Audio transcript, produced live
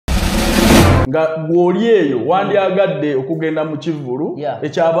nga gwoli eyo wandyagadde okugenda mu kivulu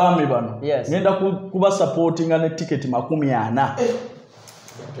ekyabaami bano ngenda kuba supportinga ne ticket 40.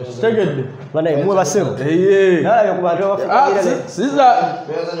 Tegedde bana mwe basebo nayo ku bantu siza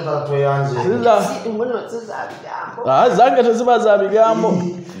zange teziba za bigambo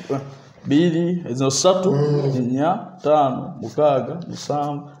 2 ezo 3 4 5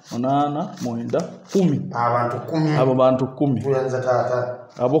 6 7 8 9 10 abantu 10 tuyanza tata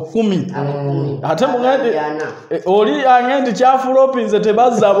abo 10 ate mungende oli angende kyafulopinze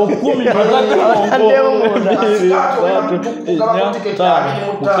tebaza abo 10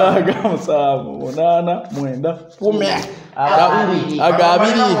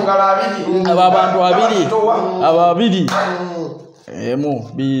 ababiri emu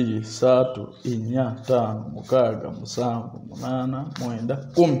 2 3 4 5 6 7 8 9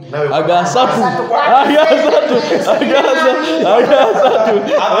 10 agasatu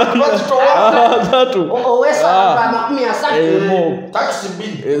asatu 4 5 6 7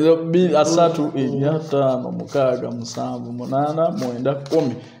 8 9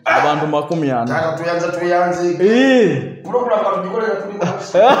 10 abantu 40 tata tuyanze program katujikolera tuli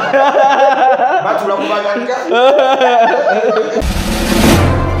batu la kubaganga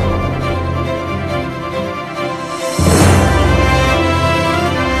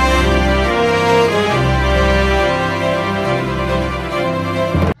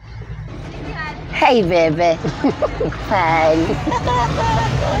Hey, baby. Fine.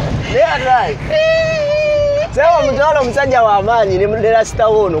 They right. Sewa Mutoro msanja wa amani ni Rasta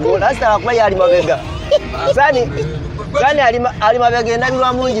wono. Rasta akuba yali mabega. Sani ali mabega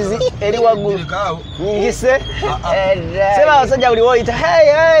ndabirwa mungizi eri wagulu. Ngise. Sewa wasajja uli woita.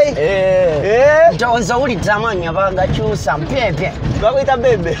 Hey. Ntonza uli tamanya banga chusa mpempe. Bakuita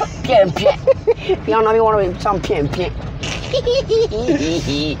bebe. Pempe. Yana biwono champempe.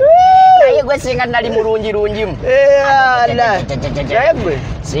 Naye gwe singa nali mulungi mu. Yebwe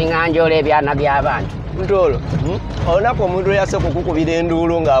singa njole ebyana by'abantu. Mutoro. Onako omuntu yasoko kukubira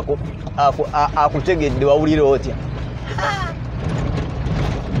enduulu ngako akutegedde wawulira otya.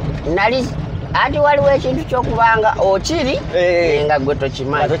 Nali ati waliwo ekintu ky'okubanga okiri nga gwe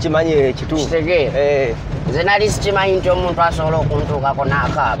tokimanyi. Tokimanyi ekituufu. Kitegeera. Nze nali sikimanyi nti omuntu asobola okuntuukako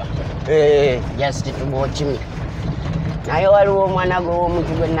n'akaaba. Just tubokimi. Naye waliwo omwana gwe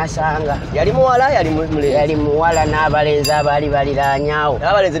w'omuntu gwe nasanga. Yali muwala yali mulenzi? Yali muwala n'abalenzi abaali baliraanyaawo.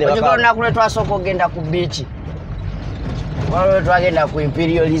 N'abalenzi ne bakaba. Olunaku lwe twasooka okgenda ku beach. Waliwo lwe twagenda ku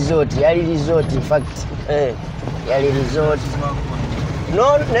Imperial Resort. Yali resort in fact. Yali resort.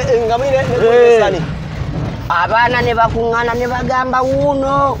 No, nga mwine sani. Abaana ne bakuŋŋaana ne bagamba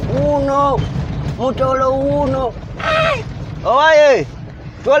wuuno Mutoro wuuno. Owaye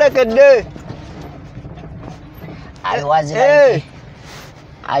twolekedde. I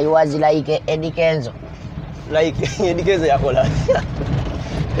was like Eddie Kenzo. Like Eddie Kenzo yakola.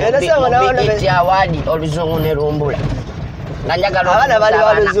 Nasema naona beti awadi oluzungu ne lumbula. Nanjagala abana bali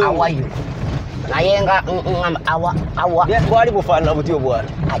baluzungu. Nayenga awa. Bwali bufaanana butyo bwana.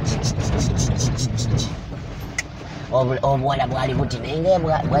 Obwala bwali buti nenge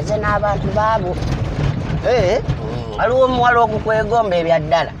bwaze n'abantu baabo. Waliwo omuwala okukwegomba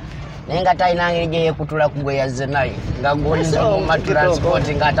ebyaddala. Nenga talina ngeri gye yekutula kugwe yazze naye nga gonze mu transport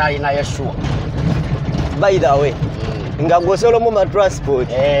nga talina Yeshua. By the way, nga gosolo mu transport.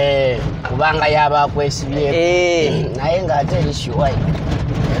 Kubanga yaba kwesibye. Naye nga ate Yeshua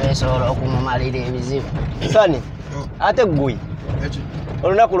esobola okumumalira ebizibu. Sani, ate gwe.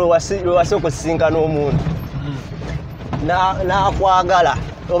 Olunaku lwasooka osisinkana omuntu. N'akwagala.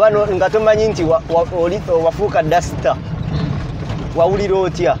 Oba nga tomanyi nti wafuuka dasita. Wawulira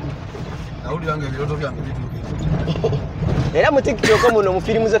otya? Nawulira nga ebiroto byange bituukira. Era mu TikTok muno mu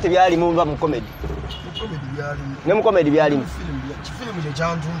firimu zo tebyalimu muba mu comedy. Ne mu comedy byalimu. Kifilimu kye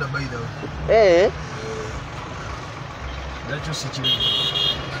kyantunda by the way. Nakyo sikiri.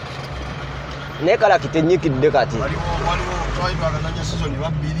 Ne kalakita ennyikidde kati. Waliwo twayitwagananya season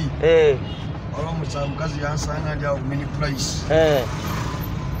eba 2. Waliwo omukazi yansanga ndi awo mini price.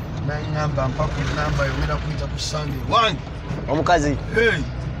 Nangamba mpaku namba yogera kuyita ku Sunday wange. Omukazi.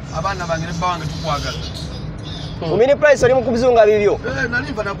 Abaana bange ne bawange tukwagala. Mini price oli mu kubizunga bibyo.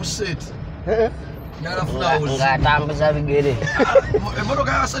 Nalimba na ku set. Nalafuna ozi. Ngatambuza bigere.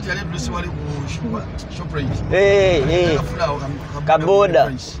 Emotoka ya set yali dress wali ku Shoprite.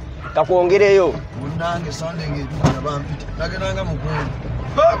 Kaboda. Kakuongereyo. Munange Sunday ngedukana bampita. Nagenanga mukungu.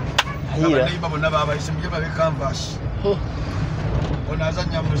 Hira. Naiba bonna baba isimje babe canvas.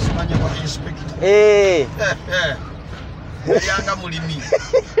 Onazanya musimanye kwa inspector. Yanga mulimi.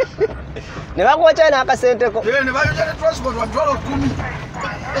 Ne bakuwa cyane akasenteko. Ne bayo cyane transport wa $10.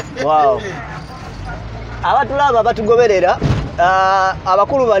 Wow. abatulaba batugoberera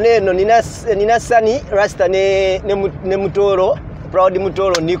abakulu baneno nina Sani Rasta ne Mutoro Proud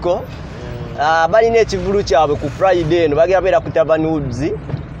Mutoro Nico balina ekivulu kyabwe ku Friday eno bagenda kutaba nudes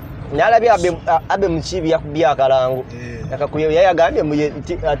nalabye abe mukibi yakubya akalango akakuye yayagambye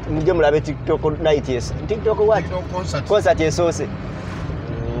muje mulabe TikTok night yes TikTok what concert yesose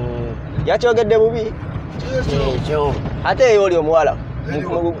yakyogedde bubi ate yoli omuwala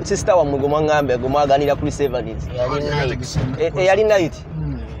sister wa mugoma ngambe gomwaganira kuli Sevens yali night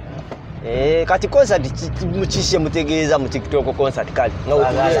kati concert mukishe mutegeeza mu TikTok concert kali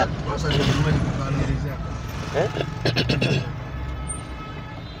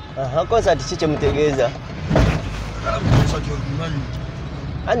concert kiche mutegeeza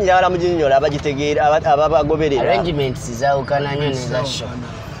anjala mujinyola abagitegeera ababagoberera arrangements zaukana nyo neza show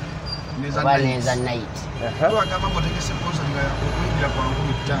neza night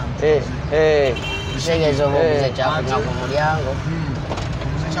Shegezo bobuze chakuna ku mulyango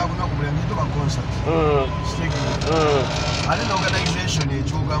chakuna ku mulyango to ba concert ali no organization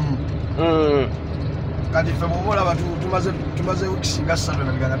echugamu kati fe mubola batu tumaze ukisinga sana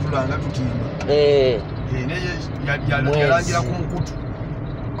na bigana tulanga tutimba neye yalangira ku mukutu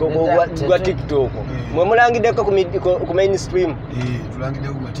gwa TikTok mwe mulangideko ku mainstream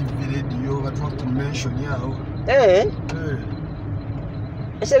tulangideko ku TV radio batu wa convention yao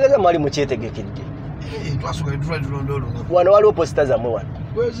esegeza mwali mukyetegekidde twasuka tulondolo wano waliwo posta zamwe wano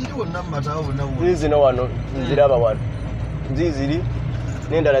weziriwo namatawo nawo nzino wano nziraba wano nziziri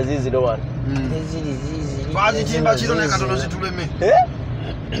n'endala zizino wano bazitimba kiro nekatono zituleme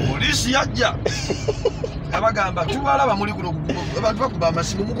polisi yajja abagamba tubalaba muli kuno abantu bakuba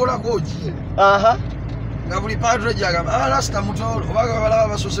amasimu mukolako ki nga buli padre jagamba Rasta Mutoro obaga balaba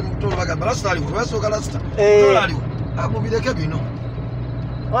basose Mutoro bagamba Rasta aliwo basooka Rasta Mutoro aliwo amubireke bino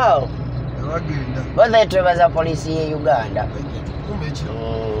wow bonna twebaza polisi ye Uganda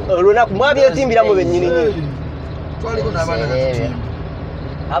olunaku mwabyetimbira mu bennyini twaliko n'abaana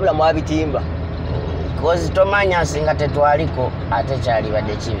abula mwabitimba kozi tomanya singa tetwaliko ate kyali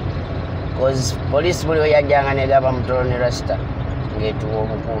badde kibi kozi polisi buli oyajjanga negaba Mutoro ne Rasta ngetuwa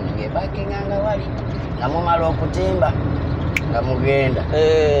obukuumi ngebakenganga wali nga mumala okutimba nga mugenda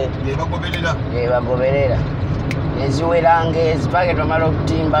ngebagoberera eziweranga ezipake tomala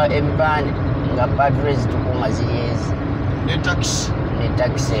okutimba ebipande nga padre zitukuma ziri ezi ne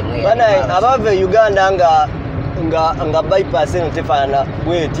taxi emwe bana abave Uganda nga bypass eno tefaana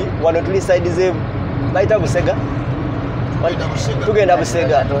bweti wano tuli side ze bayita Busega tugenda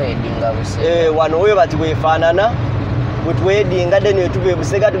Busega wano oyo bati bwefaanana bwetwedinga deni tuve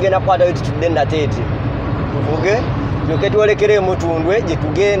Busega tugenda kwata wetu tudde natete tuvuge tuke twolekere mutundwe gye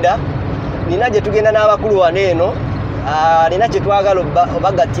tugenda nina gye tugenda n'abakulu waneeno nina kye twagala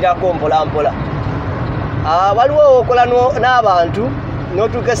obagattirako mpola mpola waliwo okola n'abantu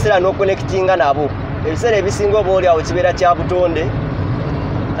n'otuukesera n'okonectinga nabo ebiseera ebisinga oba oli awo kibeera kya butonde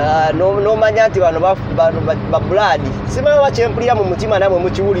n'omanya nti bano babuladi simanyi wakyempulira mu mutima namwe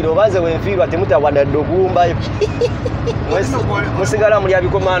mukiwulira obanze wenfiirwa temutawadadde okuwumbayo musigala mulya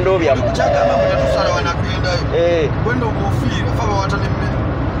bikomando byammwe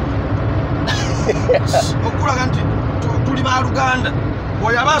okulaga nti tuli ba Luganda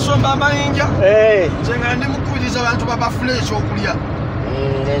oyo abasomba amayinja nzenga ndi mukubiriza abantu babafresh okulya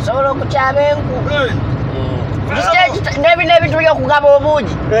ngesobola okukyaba enku n'ebintu byokugaba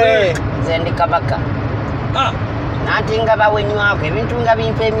obuugi nze ndi kabaka nanti nga bawenywako ebintu nga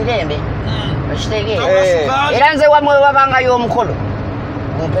bimpa emirembe okitegeera era nze wamwe wabangayo omukolo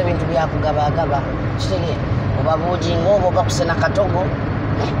mumpa ebintu byakugabagaba okitegeera oba buugi ngaoba obakusena katogo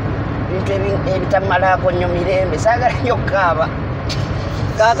bintu ebitamalako nnyo mirembe saagala nnyo kukaaba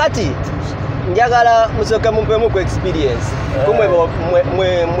kakati njagala musooke mumpemu ku experience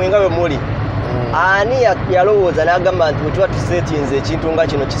kumwe nga bwe muli ani yalowooza n'agamba nti bwe tuba tusetinze ekintu nga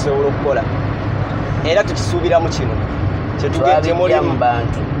kino kisobola okukola era tukisuubiramu kino kyetugemulimu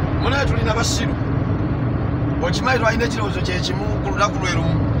bantu munaye tulina basiru okimanyi twalina ekirowoozo kyekimu ku lunaku lwe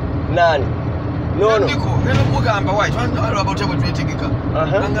lumu nani nono Nico eno mugamba wayi twalaba botya bwe twetegeka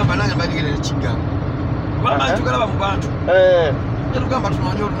nangamba nange mbategerera ekigambo bamanyi tugalaba mu bantu tugamba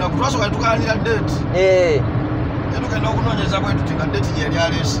tunoonye olunaku twasooka tugalanira deeti tugenda okunoonyeza bwetu ti nga deeti gyeyali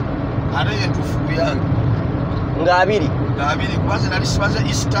aleesi ate yentuufu kuyange nga abiri kubanze nali sibaze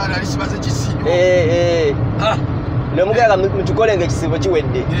Easter nali sibaze kisibo nomugamba mutukole ng'ekisibo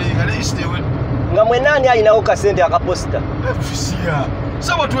kiwedde nga ne Easter ewedde nga mwenaani alinawo kasente akaposita efisiya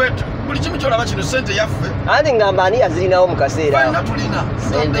sabo twetu buli kimu kyolaba kino sente yaffe anti ngamba ani yazirinawo mu kaseera tulina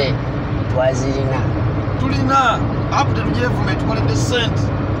sente twazirina tulina apu tetugyevume tukoledde sente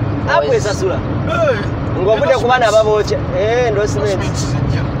apu esasula Ngomute kubana ababoche. Endorsement.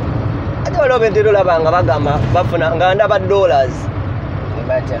 Ate waliwo bentero labanga bagamba bafuna nga ndaba dollars.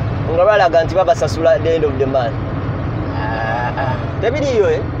 Nga balaga nti babasasula at the end of the month.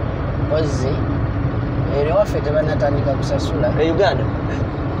 Tebiriyo Ozi. Eri waffe tebanatandika kusasula. Uganda.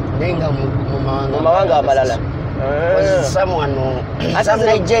 Nenga mu mawanga amalala. Someone, some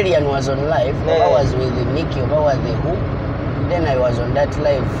Nigerian was on live. I was with Nico, I was the who. Then I was on that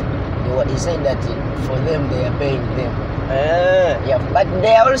live. He said that for them they are paying them. Yeah, but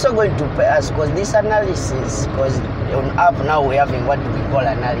they are also going to pay us because this analysis, because on app now we're having what we call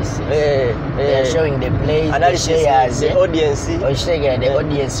analysis. They are showing the plays, analysis, the shares, the audience, or the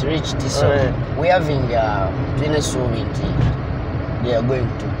audience reached. So we're having business they are going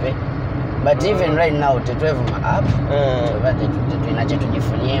to pay. But even right now, to 12 app,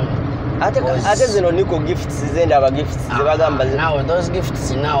 ate zino Nico gifts zenda aba gifts zebagamba now those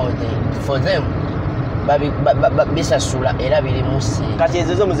gifts now for them bisasula era biri musi kati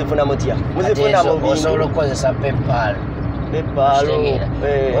ezo muzifuna mutya muzifuna mu osobola okukozesa PayPal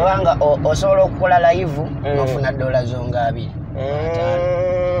wanga osobola okukola live nofuna dola zonga 2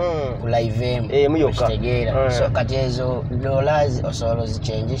 ku live muyoka so kati ezo dollars osobola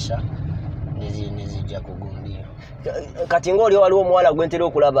zichenjisha nezijja kugundia kati ngoli waliwo omwala gwentera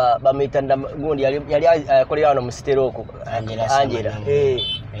okulaba bamitanda gundi yali akolera wano mu siteroko Angela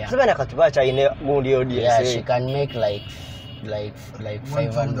sabana katuba chaine gundi audience yeah she can make like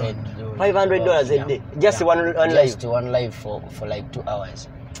 $500 a day just one live just one live for like 2 hours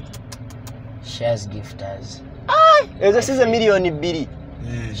shares gifters ezo size million 2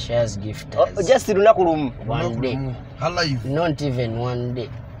 shares gifters just lunaku lumu one day not even one day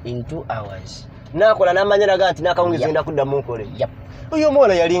in 2 hours nakola namanyira ganti nakawungiza enda kudda mu nkole uyo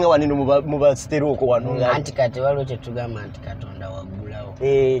mwola yalinga wanino mu basteroko wano anti kati walo tetugamba anti katonda wagulawo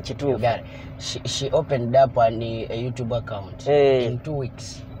kituufu she opened up a YouTube account in 2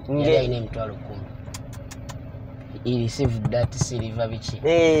 weeks yali ine Mitwalo 10 he received that silver bichi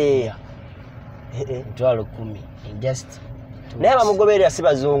Mitwalo 10 in just 2 naye bamugoberera si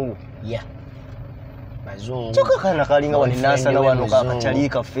bazungu bazungu choka kana kalinga waninasa na wano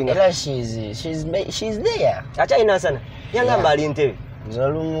kakachalika finga ela she's there acha inasana yanga mbali ntebe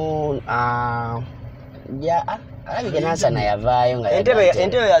zolumu alabika nasana yavaayo nga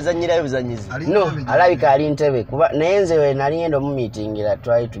entebe yazanyira ebuzanyizi no alabika ali ntebe kuba nayenze we nali ngendo mu meeting la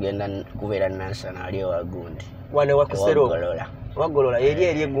try tugenda kubeera nasana ali wagundi wane wakusero wagolola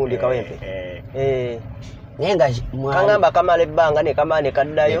eri egundi kawempe nenga kangamba kamale banga ne kamane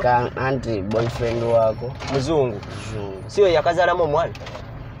kaddayo ka anti boyfriend wako muzungu sio yakazala mu mwana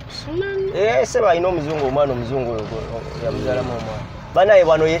seba ino muzungu omwana omuzungu yamuzala mu mwana banaye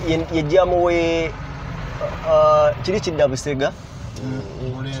wano yejjamu we kiri kidda busega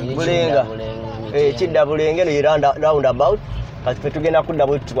bulenga kidda bulenge no yiranda round about kati tugenda kudda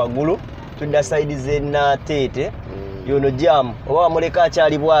bwetu wagulu tudda side zena tete yono jam oba muleka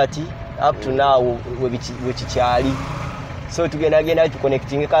akyali bwati up to now wechichali so tugenda to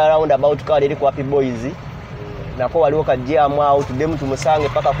connecting ka round about ka eri ku Happy Boys nako waliwo kajjamu out dem tumusange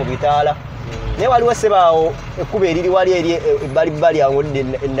paka ku bitala ne waliwo sebaawo ekube eriri wali eri bali angodde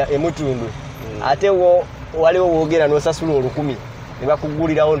emutundu ate wo waliwo wogera no sasula 10 ne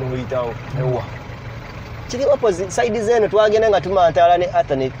bakugulirawo no uyitawo ewa kiri opposite side zeno twagenda nga tumantala ne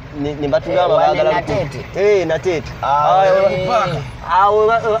ata ne batugamba bagala natete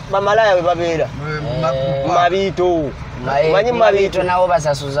bamalaya we babeera mabito manyi mabito nawo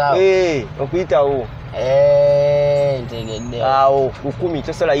basasuza okuyitawo ntegedde awo 10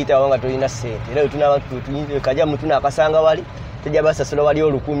 tosola yitawo nga tolina sente leo kajja mtu nakasanga wali tejja basasula wali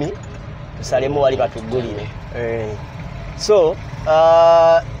 10 tusalemu wali batugulire so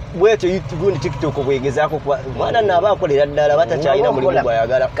bwetyo YouTube TikTok bwegezaako kwa mwana naba akolera ddala batakyalina mulimu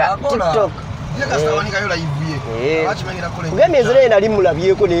gwayagala TikTok Gami ezere nali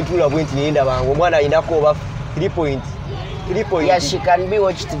mulabyeko n'entula bwenti nenda bango omwana ayinako oba 3 point yeah she can be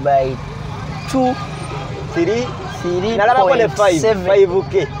watched by 2 3 nalabako ne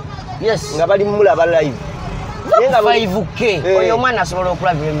 5k yes nga bali mulaba live 5k oyo mwana asobola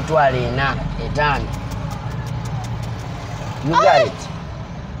okulabira emitwalo 4 you got it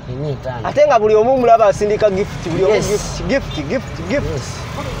ate nga buli omu mulaba asindika gift buli omu gift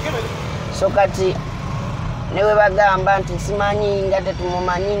so kati newe bagamba nti simanyi nga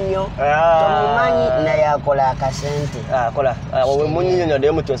tetumumanyi nnyo tumumanyi naye akola akasente akola munyinyo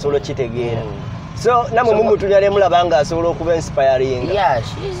nyode mutu osobola kitegeera so namwe mumutunyale mulaba nga asobola okuba inspiring yeah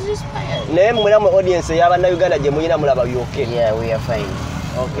she's inspiring naye mulamu audience y'abana Uganda gye muyina mulaba byoke yeah we are fine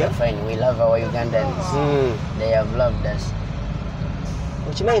okay we are fine we love our Ugandans they have loved us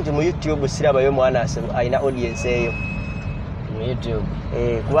Okimanyi nti mu YouTube sirabayo mwana alina audience eyo. Mu YouTube.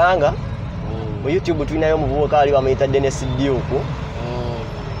 Kubanga mu YouTube tulinayo omuvubuka ali bamuyita Dennis Duke.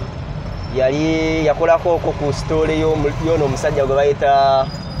 Yali yakolako ku story y'ono omusajja gwe bayita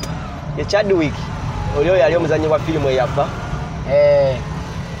Chadwick. Olio yali omuzannyi wa filimu eyafa.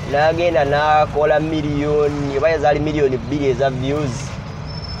 N'agenda n'akola miliyoni oba yazaali miliyoni 2 eza views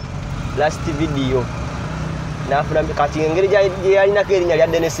last video. N'afuna kati engeri gye yalinako erinnya lya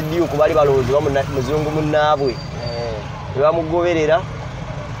Dennis Duke baali balowooza muzungu munnaabwe. Ne bamugoberera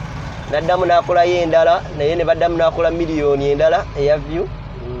n'addamu n'akolayo endala naye ne baddamu n'akola miliyoni endala eya view.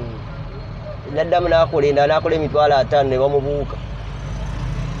 N'addamu n'akola endala n'akola emitwalo 5 ne bamubuuka.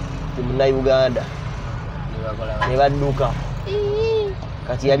 Munna Uganda ne badduka.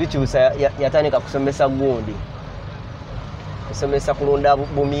 Kati yabikyusa yatandika kusomesa gundi. Kusomesa kulonda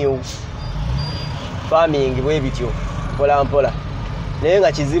bumiu. Farming bwe bityo mpola mpola. Naye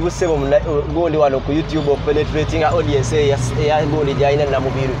nga kizibu sebo gundi wano ku YouTube penetrating audience ya gundi gyalina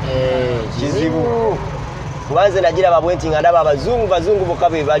namubiru. Kizibu. Kubanze nagira babwenti nga ndaba abazungu bokka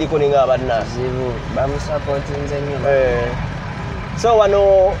be baliko ninga abanna. Kizibu. Bamusupport nze nnyo. So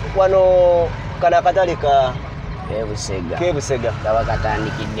wano kana katale ka Kebusega kaba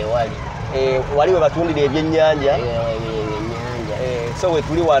katandikidde wali wali we batundira ebyennyanja so we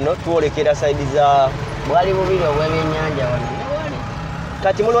tuli wano twolekera side za wali bubiri obw'ebyennyanja wano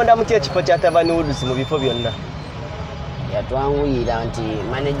kati mulonda mutya ekifo kya Tavern Woods mu bifo byonna yatwanguyira nti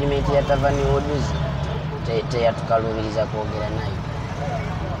management ya Tavern Woods teyatukalubiriza kwogera nayo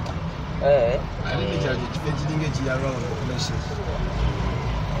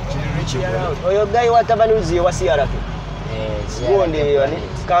oyo guy wa Tavern Woods wa CRF gundi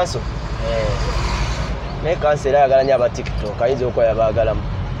council naye council era ayagala nnyo aba TikTok ayinza okuba yabaagalamu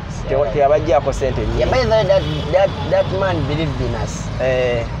teyabajjaako sente that man believed in us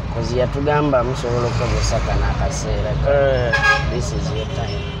because yatugamba musobola okukozesa kano akaseera this is your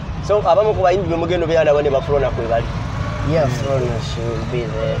time so abamu ku bayimbi bemugendo beyanabo ne bafulona kwe bali Flona should be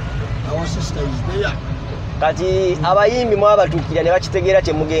there. Our sister is there. Kati abayimbi mwabatuukira ne bakitegeera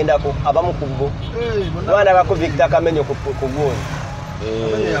kye mugendako abamu ku bo bwana bako Victor Kamenyo ku gundi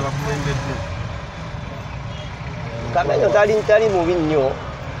Kamenyo tali mubi nnyo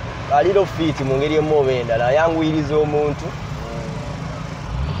aliro fiti mu ngeri emu oba endala ayanguyiriza omuntu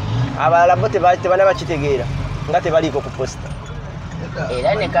abalala bo tebana bakitegeera nga tebaliiko ku posta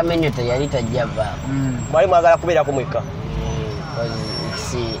era ne Kamenyo teyali tajja vaamu mwali mwagala kubeerako mwekka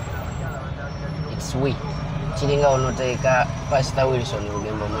it's we kiringa onoteeka Pastor Wilson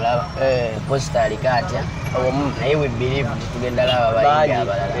Lugembo mulaba posta aliko atya naye we believe tugenda laba bayingi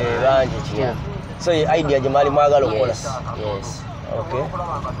abalala bangi kituufu so idea gye mwali mwagala okukola yes okay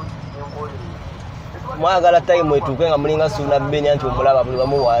mwagala time etuuke nga mulinga Suna Benya nti omulaba buli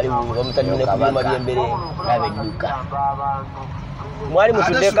wamu waali bamutadde ku byuma by'emberengo laba edduka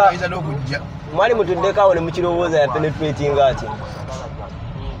mwali mutuddekawo ne mukirowooza ya penetrating atya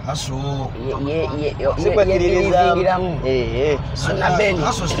aso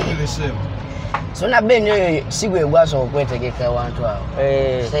Suna Benya oyo sigwe gwasooka okwetegeka abantu awo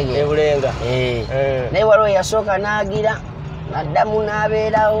ebulenga naye waliwo yasooka n'agira n'addamu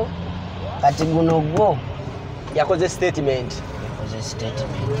n'abeerawo kati guno gwo yakoze statement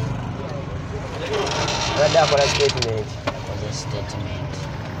abadde akola statement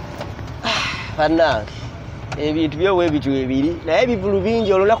bannange ebintu byowe ebityo ebiri naye ebivulu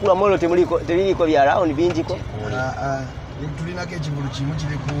bingi olunaku lwamu olwo tebiriiko bya rawundi bingiko tulinako ekivulu kimu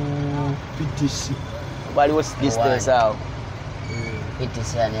kiri ku PTC waliwo distance awo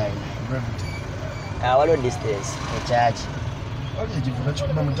PTC ani alina waliwo distance ekyaki wali ekivulu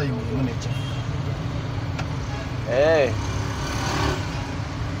kikuba mu tayimu emu nekya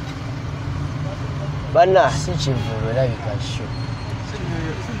banna si kivulu erabika sho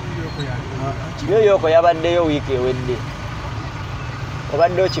yoyoko yabaddeyo wiiki ewedde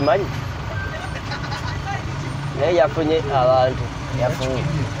obadde okimanyi naye yafunye abantu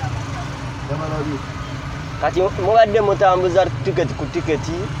kati mubadde mutambuza tiketi ku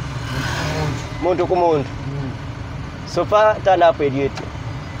tiketi muntu ku muntu sofa tanapu eryetyo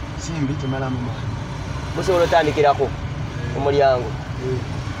simbi temalamu musobola otandikirako omulyango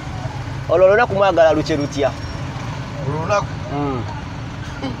olwo olunaku mwagala lukye lutya olunaku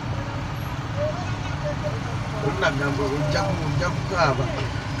olunagamba ojja kukaaba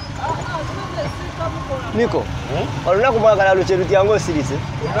Nico olunaku mwagala lukye lutya ng'osirise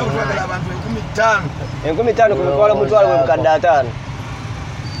olunaku twagala abantu 15,000 ku mitwalo mutwalo bwe bukadde 5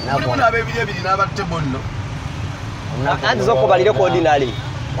 mulimu n'abebiri ebiri n'abattebo nno anti zokkubalireko ordinary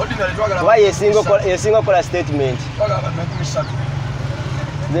twagala kuba yesinga okola statement twagala abantu 3,000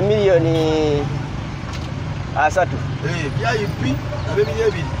 Ze milioni 3. VIP abebiri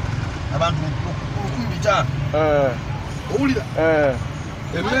ebiri abantu 15. Owulira?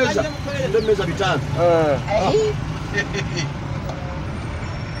 Emmeeza 5.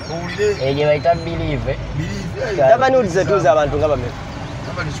 Owulire? Eje bayita believe. Tabani ulize tuza abantu nga bameka.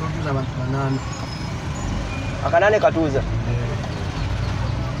 Tabani tuza abantu 8. Akanane katuza.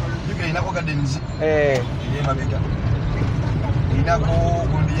 Yuko inako gardens. Ile mabega. Inako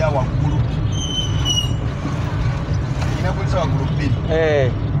kundi ya waggulu. Inako tsa waggulu pili.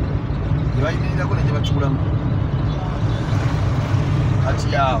 Yayimirira ko ne batulamu.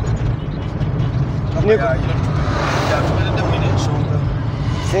 Ati yao. Nico.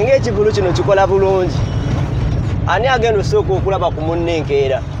 Singa ekigulu kino kikola bulungi. Ani agenda osooka okulaba ku munne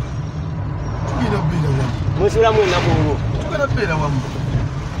enkeera? Musulamu ennaku olwo.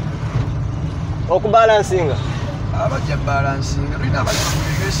 Okubalansinga? Abajja balansinga. Tulina abajja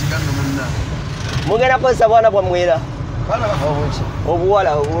munna. Mugenda kozesa bwana bwammwera?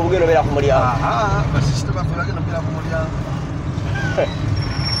 Obuwala obugenda obeera ku mulyango. Basisita baffe bagenda obeera ku mulyango.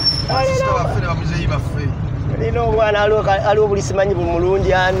 Basisita baffe ne bamuzeeyi baffe. Lino omwana aliwo buli simanyi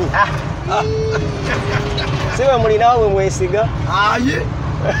bulungi ani. Si bwe mulinawo bwe mwesiga? Aye.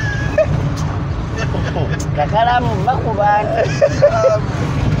 Kakalaamu bakuba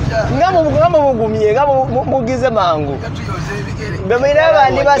nga mubugumye nga mugize mangu. Bwe mulina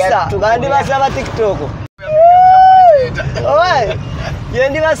bandibasa ba TikTok. Owe,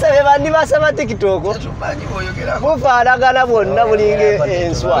 bandibasa ba TikTok. Mufaanagana bwonna bulinga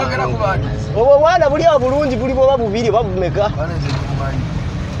enswa. Obwo bwana buli awo bulungi buli bwoba bubiri oba bumeka.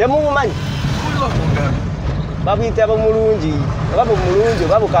 Temumumanyi? Babuyita bumulungi oba bumulungi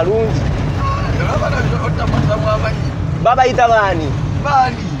oba bukalungi. Babayita baani?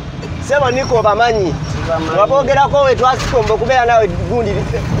 Sebo Nico bamanyi. Wabogerako we twasikomba okubeera nawe gundi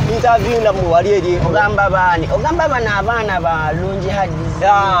interview na mu wali eri. Ogamba baani? Ogamba bana abaana balungi hadizi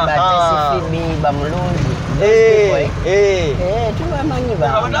batesifibi bamulungi. Tubamanyi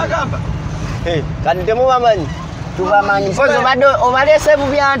Abagamba. Kati temubamanyi? Tubamanyi. Mpozi obalese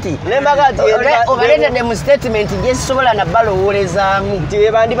bubya nti? Nembagati obaletedde mu statement gyesobola na balowolezaamu. Nti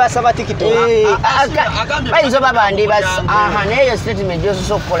be bandibasa ba TikTok. Bayinza oba bandibasa. Naye statement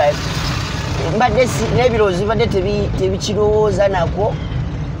gyosobola okukola mbadde n'ebirowoozo bibadde tebikirowooza nako.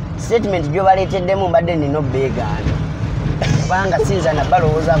 Statement gy'obaleeteddemu mbadde nina obbeegaana. Kubanga siyinza na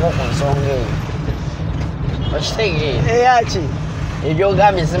balowoozaako ku nsonga eyo. Okitegeera? Eyaki?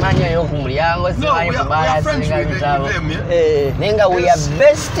 Ebyogambye simanyi eyo ku mulyango, simanyi ku baalasinga bitabo. Naye nga we are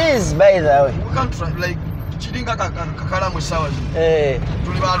besties by the way. We can't try like kiringa kakalamu esawa zino.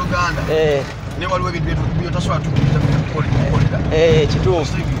 Tuli ba Luganda. Ne waliwo ebintu byotasobola tukolera.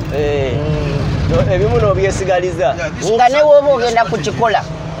 Kituufu. Ebimu n'obyesigaliza. Nga ne woba ogenda kukikola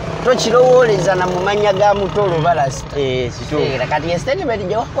tokirowooleza na mu mannya ga Mutoro oba Rasta. Kituufu. Kati statement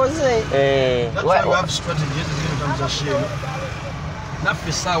gye wakoze.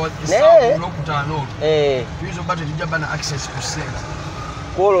 Naffe sawa olwokutaano tuyinza okuba tetujja bana access ku ssente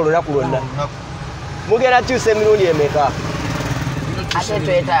kwolwo olunaku lwonna. Mugenda tukyusa emirundi emeka? Ate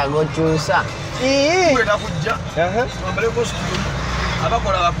twetaaga okyusa. Tweta kujja twambale costume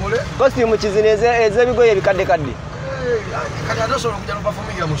abakola bakole costume kizino ez'ebigoye ebikaddekadde. Kati ate osobola okujja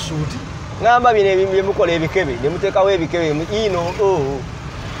nopafomingira mu suuti. Ngamba bino byemukola ebikebe ne muteekawo ebikebe ino.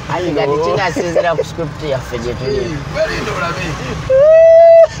 Ati kati kinasinziira ku script yaffe gye tuli. Werinda olabe.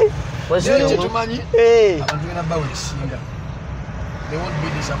 Kyetumanyi abantu gena bawe esinga. They won't be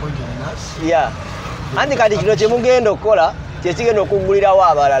disappointed in us. Yeah. Anti kati kino kye mugenda okukola kyekigenda okuggulirawo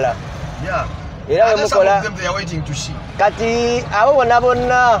abalala. Era we mukola kati abo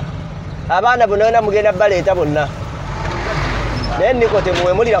bonna abaana bonna mugenda baleeta bonna. Naye Nico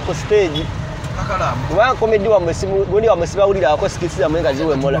temuwemulira ku stage. Kubanga komedi gundi wamusibawuliraako sikisiza mwe nga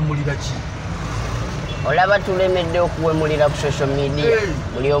ziwemula. Olaba tulemedde okuwemulira ku social media.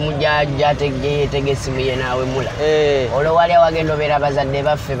 Buli omu yeetega essimu ye n'awemula. Olwo wali awagenda obeera abazadde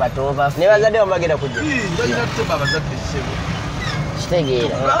baffe bato baffe. Ne bazadde bamwe bagenda kujja.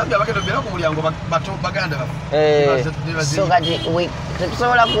 Kitegeera. So kati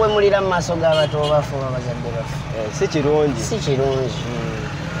tetusobola kuwemulira mu maaso g'abato baffe oba bazadde baffe. Si kirungi. Si kirungi.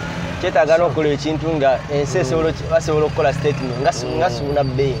 Kyetaaga n'okola ekintu nga ensi basobola okukola statement nga suuna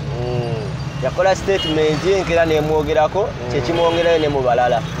bbeeyi. Yakola statement nkera nemwogerako kyekimwongerayo ne mu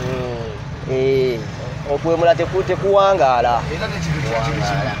balala. Okwemula tekuwangaala.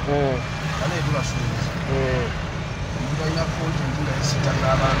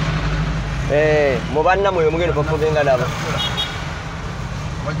 Mu bannammwe mugenda okufugenga nabo.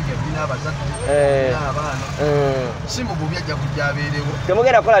 Bazilike bina abazadde n'abaana simu bubi ajja kujja abeerewo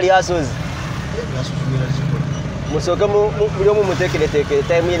temugenda kukola lyasozi musooke buli omu muteekereteekere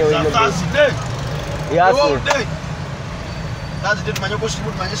time ino Thursday tumanye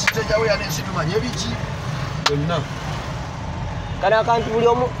kosimu tumanye siteja we yanensi tumanye ebiki byonna kana akantu buli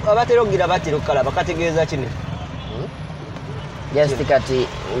omu abatera okugira batera okukala bakategeeza kino just kati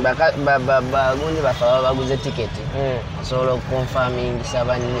bagundi bafa baguze tiketi asobola okukonfamingisa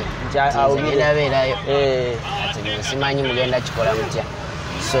banne erabeerayo ati simanyi mugenda kikola mutya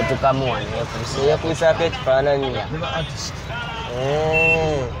so tukamuwa yekubisaako ekifaananyi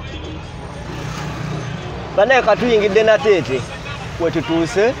bannaye katuyingidde nateete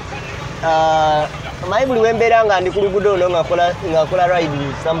wetutuuse mayi buli wembeera nga ndi ku luguudo luno ngakola ride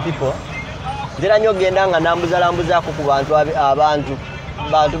with some people nzira nnyo ogenda nga nambuzalambuzaako ku bantu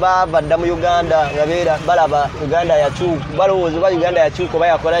bavadda mu Uganda nga balaba Uganda yakyuka balowooza oba Uganda yakyuka oba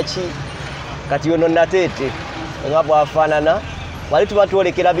yakola ki kati yono nateete nga bwafaanana wali tuba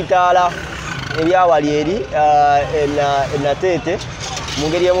twolekera bitaala ebyawali eri nateete mu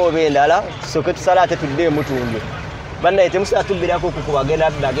ngeri emu oba endala soke tusala ate tudde emutunge bannaye temusala tubbirako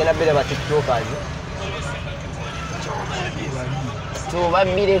kukubagenda bere ba tiktokers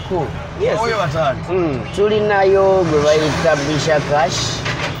tubabbireko tulinayo gwe bayita Bisha Cash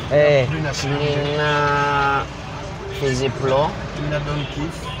tulina Fiziplo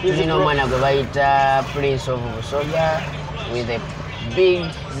tulina omwana gwe bayita Prince of Busoga with a big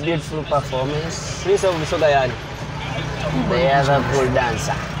beautiful performance. Prince of Busoga yani the other cool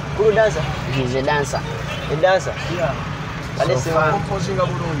dancer. Cool dancer? He's a dancer. A dancer? Yeah.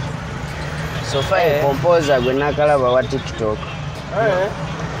 So far a composer gwe nakalaba wa TikTok.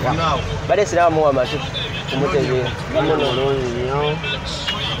 Bade siramu wa matu kumutegeera mulungi nnyo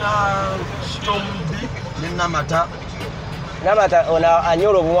Namata ona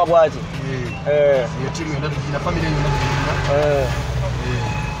anyola obumwa bwati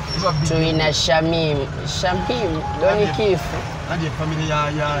tulina Shamim Doni Kifu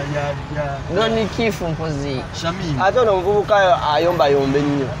Doni Kifu mpozi ate ono omuvubuka ayombayomba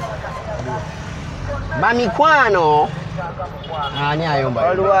ennyo bamikwano ani ayomba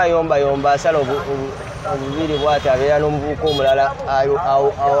waliwo ayombayomba asala obubiri bwati abeera n'omuvubuka omulala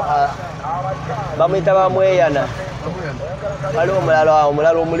bamwita bamweyana waliwo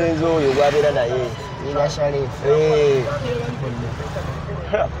omulala omulenzi oyo gwabeera naye Ida Sharif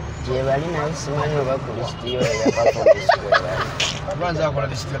gye bali naye simanyi oba kulisitiyo ya performance Rwanza akola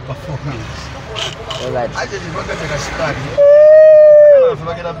lisiti ya performance aje jibagate kasikari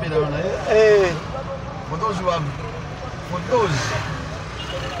bagera bira ona for those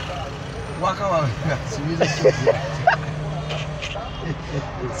waka wa sibiza kitu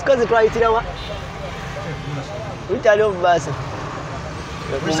sikozi twayitirawa utali obubasa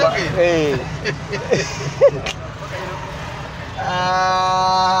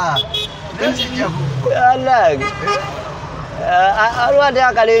alwadde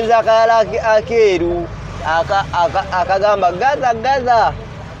akalenzi akalala akeeru akagamba gaza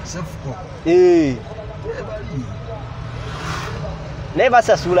naye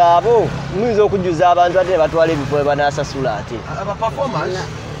basasula abo muyinza okujjuza abantu ate ne batwala ebifo we banasasula ate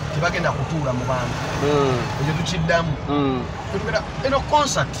tebagenda kutuula mu bantu ekyo tukiddamu eno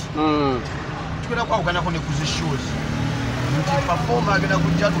concert tugenda kwawukanako ne kuzi shows nti performa agenda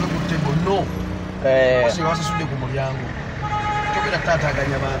kujja atuke ku table no osinga wasasudde ku mulyango togenda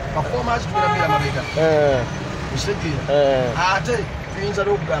kutaataaganya bantu performance tugenda beera mabega ositegeera ate tuyinza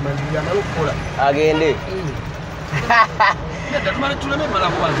n'okugamba nti buli amala okukola agende tuleme mala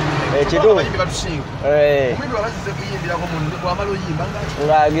ekituufu batusinga omwimbi wabazize kuyimbirako wamala oyimba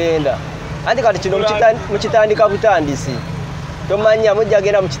ng'agenda anti kati kino mukitandika butandisi tomanya mujja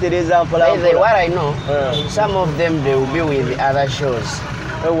agenda mukitereeza mpola what I know some of them they will be with other shows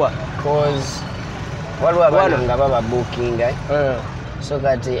because waliwo abaana nga baba booking so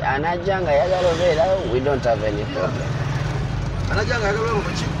kati anajja nga yagala obeera we don't have any problem anajja nga yagala obeera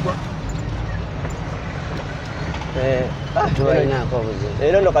mukiggwa tubalinaako obuzibu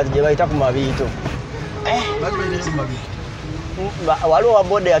era nno kati gye bayita ku mabiito waliwo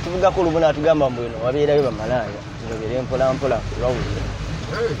wabodde yatuvugako olubu n'atugamba mbu eno wabeerayo bamalaaya njogere mpolampola lwawulira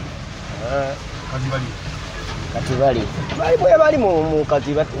kati bali bwe bali mu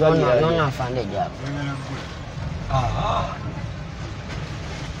kati nonafande gyabo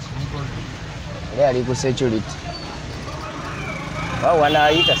era ali ku security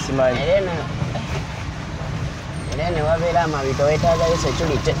wanaayita simanyi era ne wabeera amabiito weetaagayo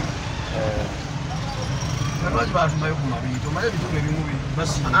security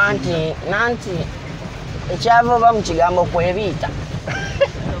anti ekyava oba mu kigambo kwebiita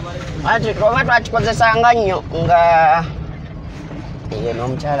ati koma twakikozesanga nnyo nga ye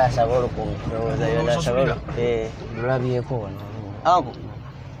n'omukyala asaba olukumu ndowooza yona asaba lulabyeko wano ako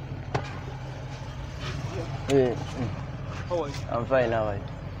I'm fine, how are you?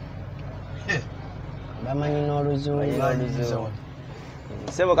 bamanyi n'oluzungu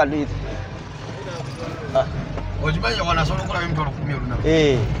Sebo kaduyite. Ojimanya wanasobola okulaba emitwalo 10 olunaku.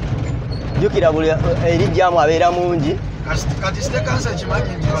 Jukira buli erijjamu abeera mungi. Kati stekansa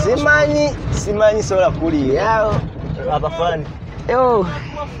kimanyi simanyi sobola kuliira. Abafaani.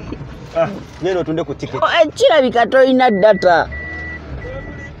 Nero tunde ku ticket. Kirabika toyina data.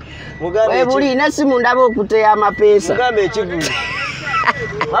 Buli nasimu ndaba okuteya amapeesa. Mugambe ekigulu.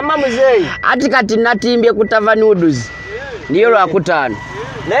 Mama muzeeyi. Ati kati natimbye ku Tavanuduzi. Ndiyo lwakutaano.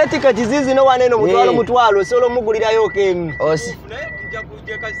 Naye tiketi zizino waneno mutwalo solo mugulirayo kemu. Osi.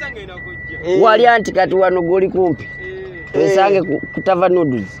 Wali anti kati wano goli kumpi. Wesange ku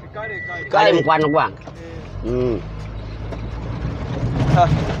Tavanuduzi. Kale mukwano gwange.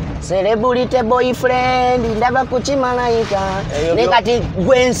 Celebrity boyfriend ndaba kuchimalayika. Ne kati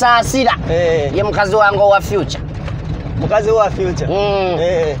gwensasira. Ye mukazi wange wa future. Mukazi wa future.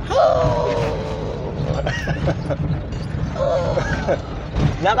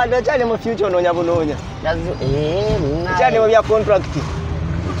 Nakadwa cyane mu future ononya bunonya. Cyane mu bya contract.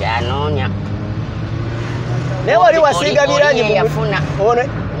 Cyanonya. Ne wali wasiga birangi mu yafuna.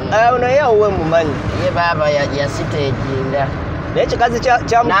 Ono yawe mumanyi. Ye baba ya stage nda. Nechi kazi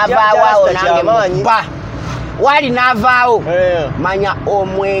cha navaawo nange ba wali navaawo manya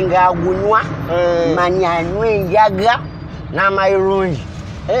omwenga agunywa manya anywe enjaga n'amayirungi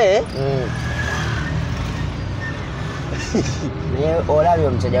naye olabye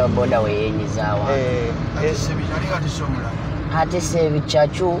omusajja wa boda we yenyizaawa ate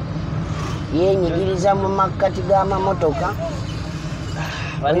sebicacu yenyigiriza mu makkati g'amamotoka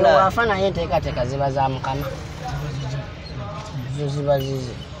oyo waafa naye enteekateeka ziba za mukama ziba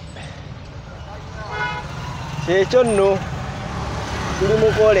zize kyekyo nno tuli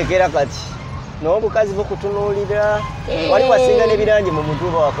mu kwolekera kati n'obukazi bukutunuulira wali wasinga n'ebirangi mu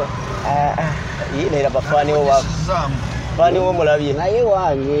mutuba wako neera bafaaniwo wako faaniwo mulabye naye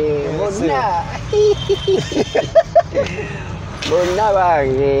wange bonna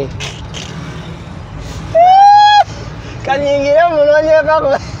bange kanyingire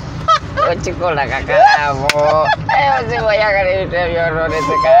munoonyekako okikola kakalaamu oziba oyagala ebintu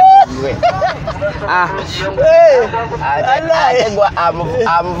ebyononesekatugwe ate gwe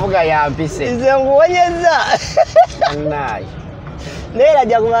amuvuga yampise nze nkuwonyeza naye neera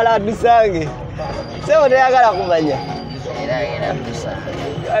ajja kumala atusange sebo toyagala kumanya era tusange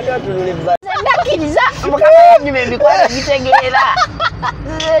ate otunulibba ndakiriza mukama yanyuma emikwano gitegeera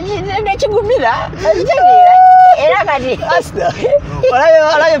nekigumira agitegeera era kati asta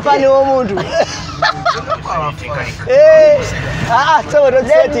olabe fani w'omuntu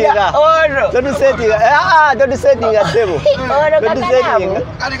totusetinga sebo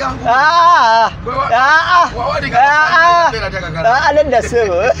nedda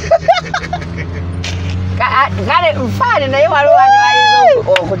sebo kale nfaane naye waliwo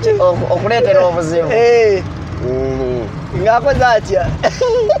ayinza okuleetera obuzibu ng'akoze atya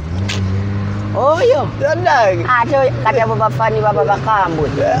oyo ate kati abo bafaani baba bakambwe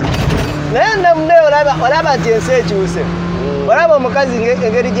naye namunne olaba nti ensi ekyuse olaba omukazi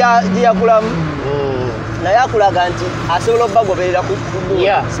engeri gyeyakulamu naye akulaga nti asobola obbagoberera ku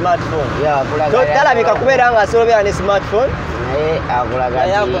smartphone talabika kubeera nga asobola obeera ne smartphone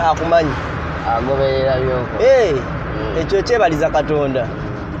naye akumanyi agoberera byoko ekyo kyebaliza katonda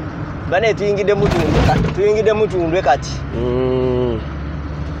bane tuyingidde mutundwe kati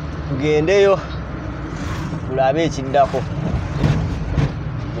tugendeyo tulabe ekiddako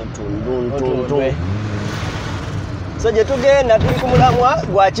mutundwe so gye tugenda tuli ku mulamwa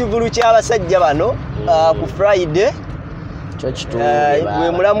gwa kivulu ky'abasajja bano ku Friday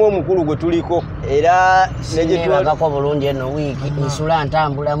gwe mulamu omukulu gwe tuliko era negyetuagako bulungi eno wiiki nsula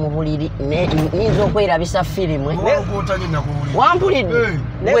ntambula mu buliri nyinza okwerabisa firimu wampulidde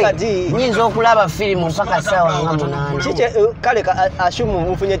nyinza okulaba firimu mpaka ssaawa nga 8 kale ashumu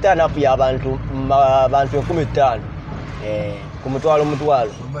mufunye tanapu y'abantu 15,000 ku mutwalo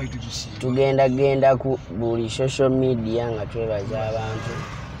tugenda ku buli social media nga twebaza abantu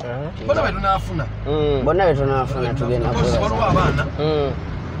bonna betunafuna tugenda abaana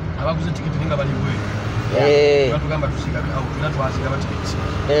abaguze tikiti ninga bali bwe batugamba tusiga twasiga batikiti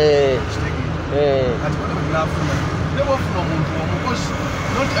kati bonna betunafuna nebo funa omuntu omukozi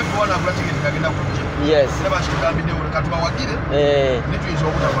not everyone agula tikiti kagenda kujja era bakitugambidde katubawagire netuyinza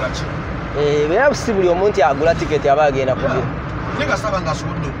obutakola ki era si buli omuntu agula tikiti aba agenda kugira Nega saba nga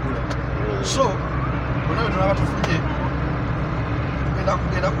sobodo okula. So, bona tunaba tufunye.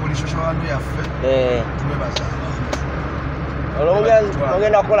 Kugenda ku lisho shwandu yaffe. Tubebaza.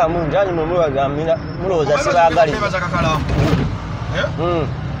 Ogenda kukola mungi anyi mumwebagamira mulowooza sibaagalira. Tubebaza KAKALAAMU.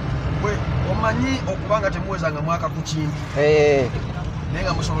 Bwe omanyi okubanga temuwezanga mwaka ku kintu. Naye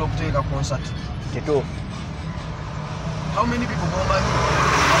nga musobola okuteeka concert. Kituufu. How many people omanyi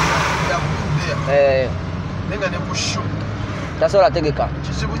nenga ne ku show? Tasobola tegeka.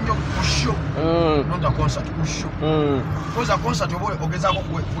 Kizibu nnyo ku show. Not a concert, ku show. Because a concert oba ogezaako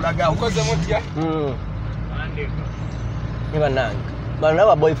kulaga ukoze mutya. Niba nange. Bano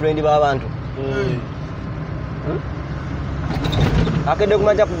aba boyfriend b'abantu. Akedde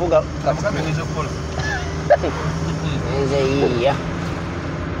kumacha kuvuga. Kamugambe ngeze kukola. Nze yiya.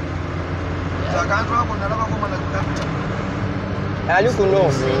 Zakantu ako nalaba ko mwana kukapita. Ali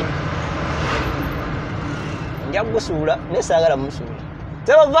kuno. Nja kusuula nesaagala musuula.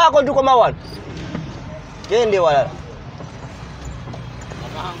 Sebo vaako tukoma wano. Kende walala.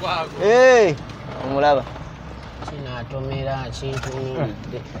 Amangu ago. Omulaba. Kinatomera kintu.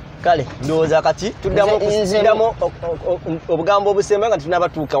 Kale ndowooza kati tuddamu obugambo obusemba nga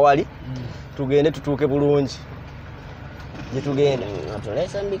tunabatuuka wali tugende tutuuke bulungi gye tugenda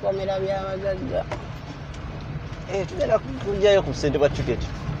tulesa mbikomera by'abagagga tugenda kujjayo ku ssente bwa tiketi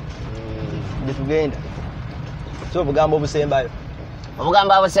gye tugenda so obugambo obusembayo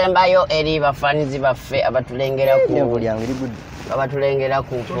eri bafanizi baffe abatulengera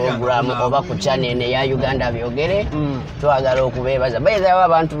ku programu oba ku channel ya Uganda byogere twagala okubebaza bayizawo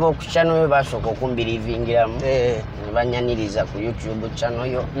abantu b'oku channel basooka okumbirivingiramu banyaniriza ku YouTube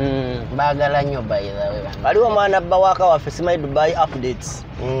channel yo baagala nnyo bayizawo waliwo mwana bba waka waffe simanyi Dubai updates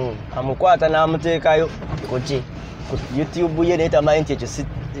amukwata n'amuteekayo kuki ku YouTube ye naye tamanyi nti ekyo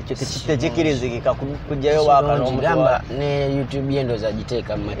tekikirizikika kujjayo waka n'omugamba ne YouTube ye ndoza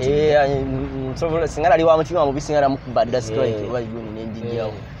agiteeka mu mati singa nali wa mutima mubi singa namukubadda strike oba iguni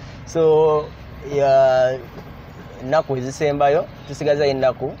nenjijjawo so ennaku ezisembayo tusigaza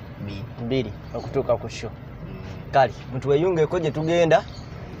ennaku 2 okutuuka ku show kale mutuweyungeko gye tugenda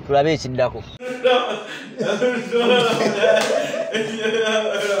tulabe ekiddako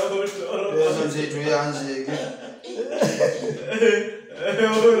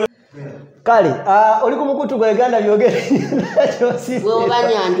kale oli ku mukutu gwa Uganda byogere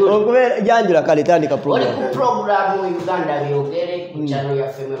janjula kale tandika oli ku programu Uganda byogere ku channel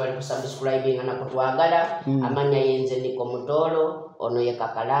yaffe mwe bali kusubscribinga nako twagala amanya yenze Nico Mutoro ono ye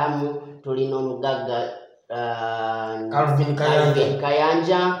KAKALAAMU tulina omugagga Calvin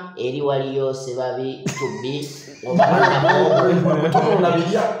Kayanja eri waliyo sebabi tubi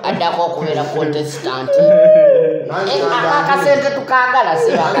adako okubeera contestant akasente tukagala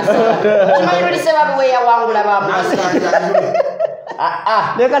sebakimanyi sebabi weyawangula bamwasi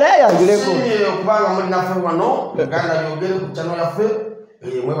leka naye yanjuleko okubanga muli naffe wano Uganda byogere ku channel yaffe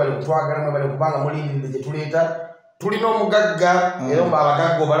mwebali kutwagala mwebali kubanga mulindirire gye tuleeta tulina omugagga era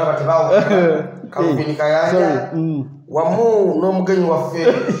abagagga obalaba tebaawo Calvin Kayanja wamu n'omugenyi waffe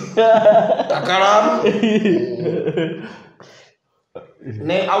KAKALAAMU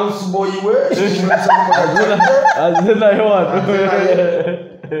ne houseboy we azenayo wano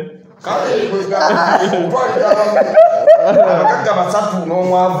abagagga basatu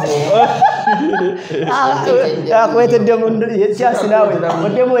n'omwavu akwetedde kyasi nawe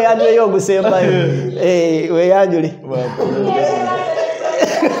oddemu weyanjuleyo ogusembayo weyanjule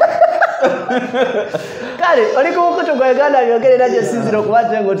kale oli ku mukutu gwa Uganda byogere nagyo sinzira okuba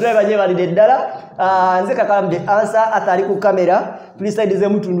tengo tulaba gye balidde ddala nze KAKALAAMU ansa atali ku kamera tulisaidize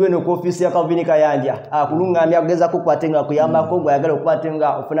mutundu eno ku ofisi ya Calvin Kayanja akulungamya kugeza kukwatanga kuyambako gwayagala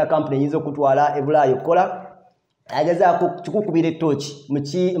okukwatanga ofuna company nyinza okutwala ebulayo kola ageza kukubira etochi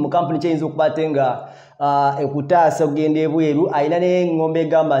mu company kyinza okukwatanga ekutaasa kugenda ebweru ayina ne ngombe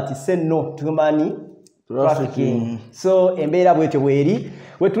gamba ati senno tumani trafficking so embeera bwetyo bweri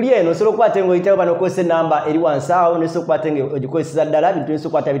wetuli eno solo kwatengo itabo bano kose namba eri wansao neso kwatengo ojikozesa ddala bintu neso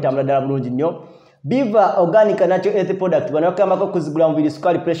kwata bitambula ddala bulungi nnyo Biva organic natural health product banakama ko kuzigula mu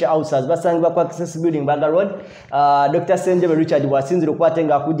sukari pressure ulcers basangibwa kwa access building Baga Road Dr. Senjebe Richard wasinzira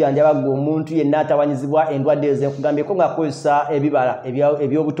okwatenga akujjanja bagwa omuntu yenna atawanyizibwa endwadde ezekugambye ko ngakozesa ebibala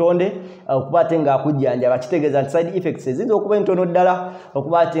ebyobutonde okubatenga akujjanja bakitegeeza nti side effects ezinza okuba entono ddala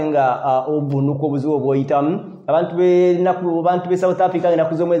okubatenga obunuko obuzibu obwoyitamu abantu be South Africa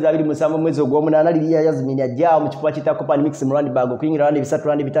enaku z'omwezi 27 mwezi ogw'omunaana liliya Yasmin ajja mu kifuba kitako pan mix mu Rwanda bag okuyingira Rwanda 3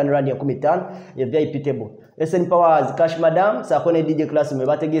 Rwanda 5 Rwanda 15 VIP table. SN Powers Cash Madam sakone DJ Class me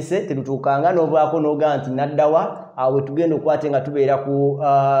bategese tetutukanga novaako noganti naddawa awe tugenda okwatenga tubeera ku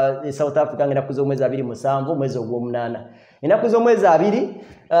South Africa ngenda kuzo mwezi 27 mwezi ogw'omunana. Enaku zo mwezi 2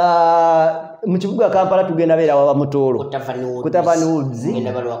 mu kibuga Kampala tugenda beera wa Mutoro Kutavani Woods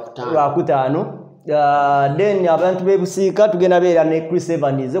lwa kutaano. Then abantu bebusiika tugenda beera ne Chris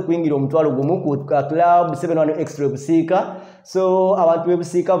Evans kuyingira omutwalo gumu ku club 71 extra busiika. So abantu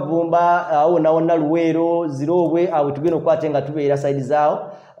bebusiika Vumba wonna Luwero Zirobwe awe tugenda okwatenga tubeera side zaawo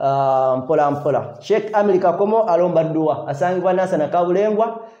mpola mpola. Sheikh America Komo alomba dduwa asangibwa nasa na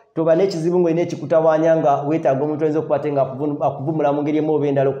Kabulengwa toba n'ekizibu ng'olina ekikutawanya nga weetaaga omuntu ayinza okwatenga akuvumula mu ngeri emu oba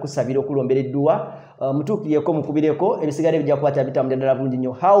endala okukusabira okulombera edduwa mutuukireko mukubireko ebisigale bijja kukwata bitambula ddala bulungi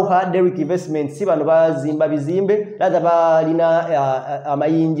nnyo. How hard Derrick Investment si bano bazimba bizimbe laza balina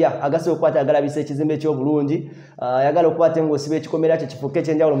amayinja agasobola okukwata agalabisa ekizimbe eky'obulungi ayagala okukwata ng'osiba ekikomera kye kifuuka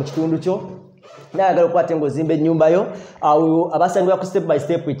ekyenjawulo mu kitundu kyo nayagala okukwata ng'ozimba ennyumba yo awo abasangibwa ku step by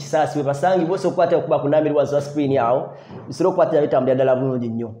step ekisaasi we basangibwa osobola okukwata okuba ku nambirwa za screen awo bisobola okukwatira bitambula ddala bulungi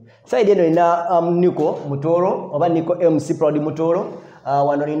nnyo. Side eno ina Nico Mutoro oba Nico MC Proud Mutoro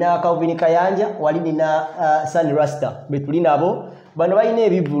wano nina Calvin Kayanja wali nina Sun Rasta betuli nabo bano balina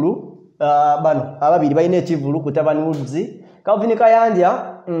ebivulu bano ababiri balina ekivulu ku Kutavani Woods. Calvin Kayanja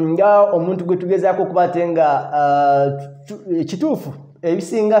nga omuntu gwe tugezaako okubatenga kituufu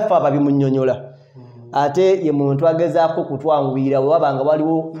ebisinga fa babimunnyonnyola ate ye muntu agezaako kutwanguyira wabanga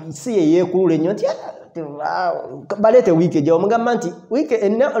waliwo si ye yeekulula ennyo nti balete wiiki ejja omugamba nti wiiki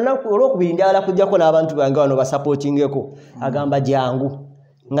olwokubiri njagala kujjako n'abantu bange wano basapootingeko agamba jangu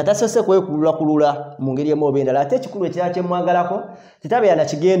nga tasose kwekululakulula mu ngeri emu oba endala ate ekikulu ekirala kyemwagalako kitabeera na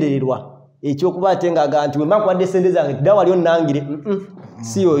kigendererwa ekyokuba ate ngaaga nti wemba nkuwadde sente zange dda wali onnangire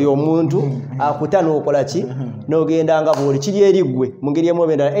si oyo omuntu akuta n'okola ki n'ogenda nga bw'oli kiri eri ggwe mu ngeri emu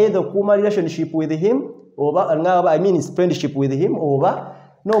oba endala either okukuuma relationship with him oba I mean friendship with him oba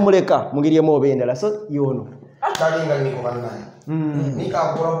n'omuleka mu ngeri emu oba endala so yono talinga Nico bannange Nico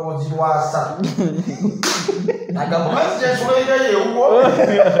akola bwozirwasa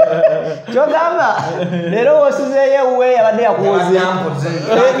kyogamba leero wosizeeyo ewuwe yabadde yakuwoze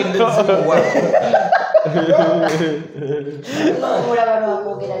mulaba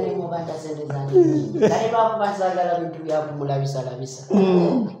lwakwogera nemubanta sente zange kale lwakubasagala bintu byakumulabisalabisa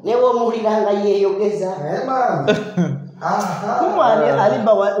newe omuwuliranga yeeyogeza kumwani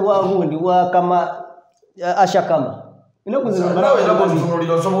aliba wahundi wakama ashakama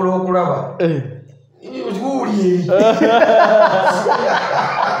inakuzimunulira osobola okulaba uli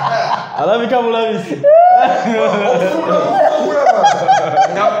alabika bulabisi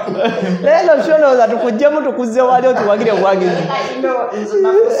lelo shonooza tukujjemu tukuzze wali otuwagire bwagizi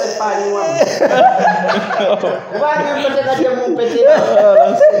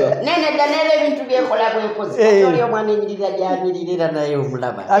nene danele ebintu byekola bwekozi oli omwana enyirira gyanyirira naye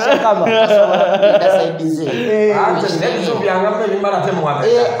omulaba ashakama ndasaidize ebizo byanga mbe bimala temuwaga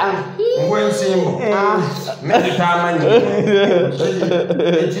ngwensimbo meditamanyi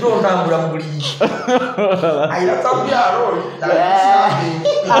ekiro ntambula mu buliyi ayatabyalo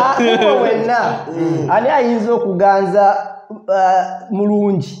wenna ani ayinza okuganza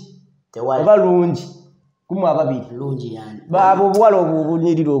mulungi oba lungi kumu ababiri lungi yani babo obuwala obwo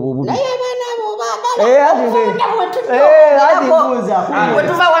obunyirira obwo obubi naye abaana abo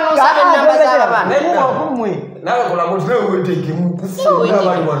wetuva wano osabe namba z'abaana kumwe nawe kola muntu nawe weteeke mu kufuna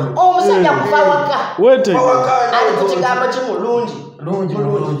abali wano omusajja kuva waka weteeke ali ku kigambo kimu lungi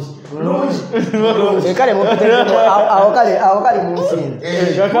kale mupite awo kale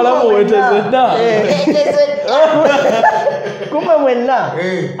munsinzi kakalamu weteze dda kumwe mwenna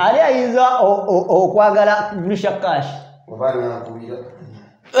ali ayinza okwagala Rusha Cash oba nakubira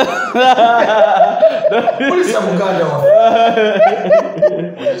Ulisa muganda wa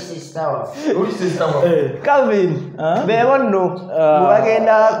Ulisa wa Calvin bebo nno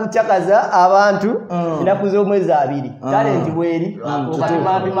mubagenda kuchakaza abantu enaku z'omwezi 2 talent bweri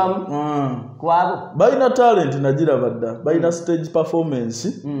okatimapimamu kwabo balina talent nagira badda balina stage performance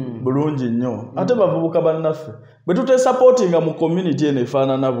bulungi nnyo ate bavubuka bannaffe bwe tutesupportinga mu community eno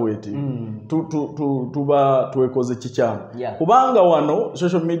efaanana bweti tuba twekoze kikyamu kubanga wano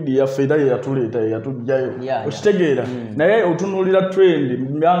social media yaffe era yatuleeta yatujjayo okitegeera naye otunuulira trend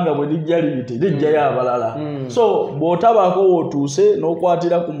myanga bwe lijja liyite lijjayo abalala so bw'otabaako wootuuse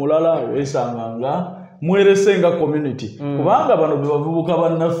n'okwatira ku mulala weesanganga mweresenga community kubanga bano be bavubuka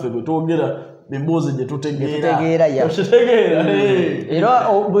bannaffe bwe twogera emboozi gye tutegeera era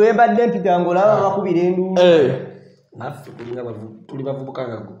bwe mbadde mpita ng'olaba bakubira enduulu naffe tuli bavubuka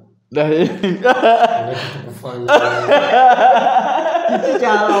ngago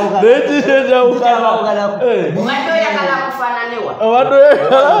Nekikyenda ukana. Obadde oyagala kufaananiwa. Obadde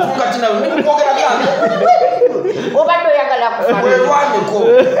oyagala. Kati nawe nimukwogera byange. Obadde oyagala kufaananiwa. Weewanyeko.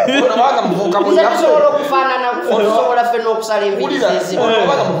 Onabaga muvuuka munnaffe. Tusobola okufaanana tusobola ffe n'okusala enviiri z'ezimu.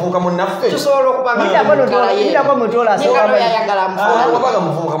 Onabaga muvuuka munnaffe. Tusobola okubanga Ndako Mutoro asooka yayagala mufaanana. Onabaga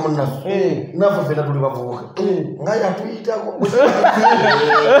muvuuka munnaffe. Naffe ffenna tuli bavubuka. Nga yatuyitako.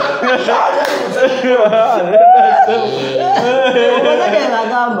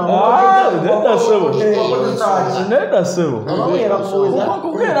 Nenda sebo.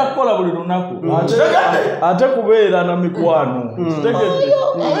 Kukeera kukola buli lunaku. Ate kubeera na mikwano. Kitegedde.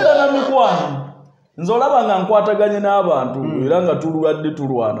 Kubeera na mikwano. Nze olaba nga nkwataganye n'abantu era nga tulwadde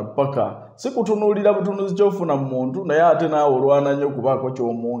tulwana paka. Si kutunuulira butunuzi kyofuna mu muntu naye ate naawe olwana nnyo kubaako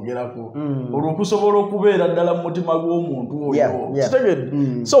ky'omwongerako. Olwokusobola okubeera ddala mu mutima gw'omuntu oyo.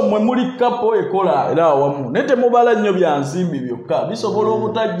 Kitegedde. So mmwe muli kapo ekola era awamu. Naye temubala nnyo bya nsimbi byokka. Bisobola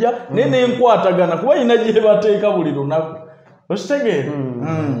obutajja naye n'enkwatagana kuba ina gye bateeka buli lunaku. Okitegeera?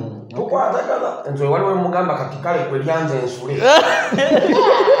 Tukwatagana. Nze waliwo mugamba kati kale kwe lyanze ensule.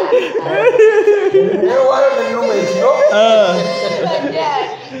 Ewayo n'ennuma ekiro.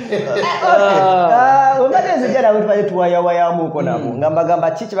 Obadde nzijala bwe tubadde tuwayawayamuuko nabo nga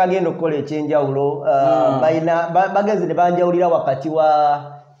mbagamba ki bagenda okukola ekyenjawulo bagenze ne banjawulira wakati wa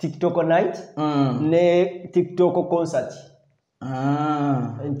TikTok night ne TikTok concert.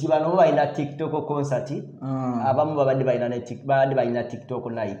 Nti bano balina TikTok concert abamu babadde balina TikTok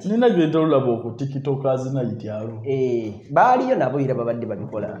night. Nina genda olaba ku TikTokers night alo. Baaliyo nabo era babadde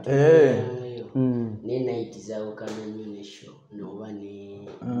babikola. Ne night zawukana nnyo ne show noba ne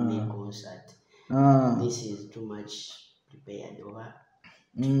concert. This is too much prepared over.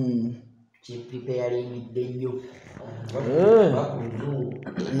 Preparing nnyo.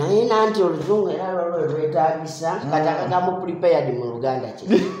 Naye nanti oluzungu era lwalwo lwetaagisa kataka kamu prepared mu Luganda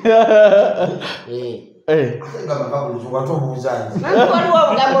kye. Waliwo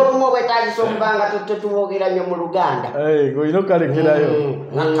obugambo obumu obwetaagisa okubanga tetuboogera nnyo mu Luganda. Olina okalekerayo.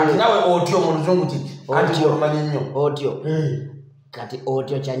 Kati nawe otyo mu luzungu kiki? Kati olumanyi nnyo. Otyo. Kati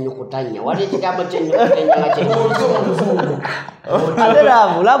otyo kyanyukutanya. Wali ekigambo kyanyukutanya nga kye. Ate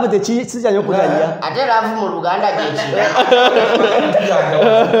laavu si kyanyukutanya. Ate laavu mu Luganda gyeki.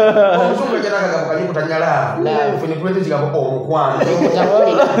 Omuzungu ekyanakaga kanyukutanya laavu. Ffe ne tuleeta ekigambo omukwano.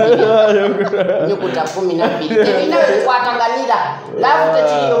 Nyukuta 12. Terina kukwataganira. Laavu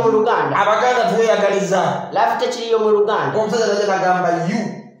tekiriyo mu Luganda. Abaganda tweyagaliza. Laavu tekiriyo mu Luganda. Omusajja naye nagamba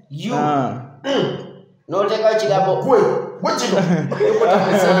you. N'oteekayo ekigambo gwe kino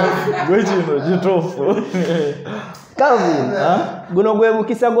kituufu. Calvin, guno gwe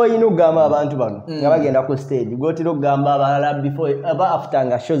mukisa gw'olina okugamba abantu bano nga bagenda ku stage gw'otera okugamba abalala before after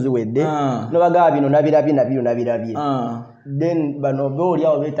nga show ziwedde n'obagamba bino nabirabye. Then bano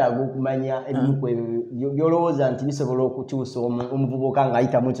boolyawo beetaaga okumanya ebimuku byolowooza nti bisobola okukyusa omuvubuka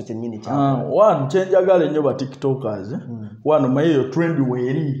ng'ayitamu ekyo kyennyini kyabwe. Wano kyenjagala ennyo ba TikTokers wano mayeyo trend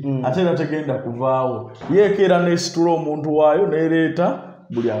weeri ate era tegenda kuvaawo yeekeera n'esitula omuntu waayo n'ereeta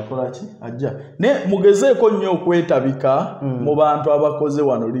buli akola ki ajja ne mugezeeko nnyo okwetabika mu bantu abakoze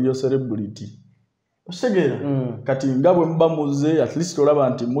wano liyo celebrity. Otegeera kati nga bwe muba muze at least olaba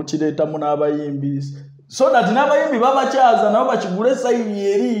nti mukireetamu n'abayimbi so that n'abayimbi babakyaza nabo bakigule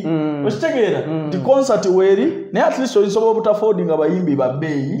sayiri eri. Okitegeera nti concert weeri naye at least olisobola obutafoodinga abayimbi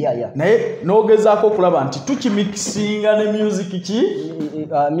babbeeyi naye n'ogezaako okulaba nti tukimikisinga ne music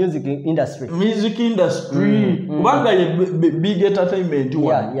industry kubanga ye big entertainment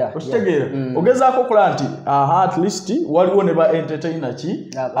wano. Okitegeera ogezaako okulaba nti at least waliwo ne ba entertainer ki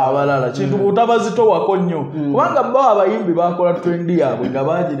abalala kintu butabazitowako nnyo kubanga bo abayimbi bakola trendi yaabwe nga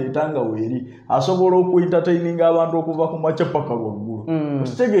bagireeta nga weeri asobola entertaining abantu okuva ku makya paka lwaggulu.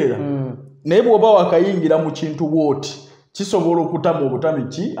 Okitegeera naye bw'oba wakayingira mu kintu bw'oti kisobola okutamu obutami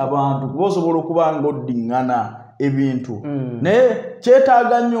ki abantu kuba osobola okuba ng'oddiŋŋana ebintu naye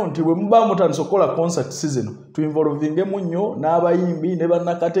kyetaaga nnyo nti bwe muba mutandisa okukola concert season tuinvolvingemu nnyo n'abayimbi ne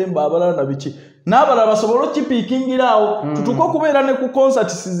bannakatemba abalala na biki n'abalala basobole okipiikingiraawo tutuke okubeera ne ku concert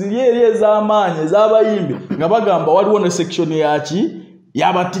ziri eri ez'amaanyi ez'abayimbi nga bagamba waliwo ne section yaki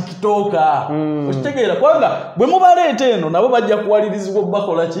yaba TikToker. Okitegeera kubanga bwe mubaleeta eno nabo bajja kuwalirizibwa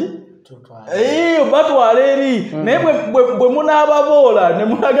bakola ki batwala eri naye bwe munaababoola ne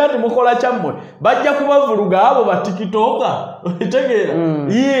mulaga nti mukola kyammwe bajja kubavuluga abo ba TikToker. Okitegeera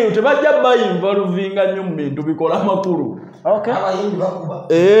tebajja bayinvolvinga nnyo mu bintu bikola amakulu.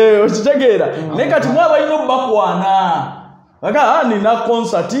 Okitegeera naye kati mwe abalina obubakwana nina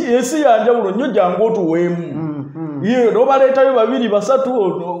concert ensi yanjawulo nnyo jangu otuweemu Ye nobaletayo babiri basatu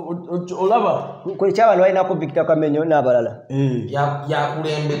olaba. Kwe chaba lwa ina ko Victor Kamenyo n'abalala.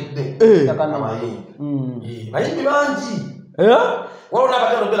 Yakulembedde. Kamenyo. Bayimbi bangi. Waliwo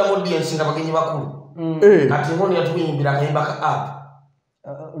n'abatano bera mu audience nga bagenyi bakulu. Kati ngoni yatuyimbira akayimba ka app.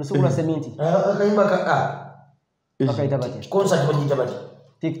 Olusuku lwa sementi. Akayimba ka app. Bakaita bati. Concert bagiyita bati.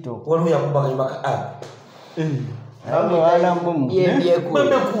 TikTok. Waliwo yakuba akayimba ka app. Wana mbomu. Mbembe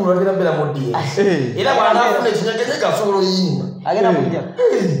kulu abira bera mu audience. Era bwana afune kinyegeze gasobola yimba. Agenda kujja.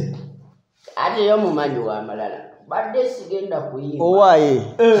 Ate yo mumanyi wa malala. Badde sigenda kuyimba. Owaye.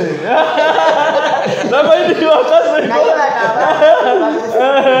 Nabaidi wakaze.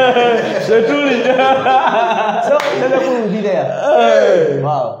 Setuli. So, nenda kurudira ya.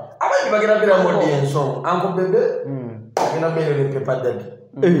 Wow. Abayi bagenda bera mu audience song. Uncle Bebe. Agenda bera le Pepper Daddy.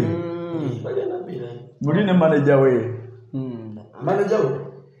 Bagenda bera. Muline manager we. Manager we.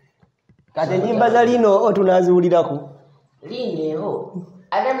 Kati nyimba za lino otunaziwulirako. Lineho.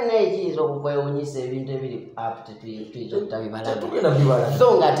 Ate mneekiiza okukwewunyisa ebintu ebiri apt tuyizo tutabibalaga.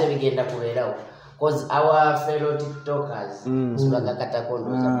 So nga ate bigenda kubeerawo. Because our fellow TikTokers sibaga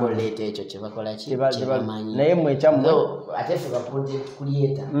katakondoza koleta ekyo kyebakola kyebamanyi. Naye mwe kyammwe. So ate ffe ba content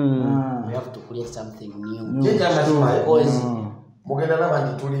creator. We have to create something new. Because mugenda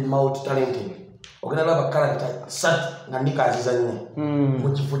n'abandi tuli multi talented. Ogenda laba character satu nga ndikaziza nnyo mu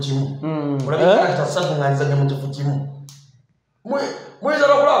kifo kimu. Olaba character satu nga nzanya mu kifo kimu. Mweza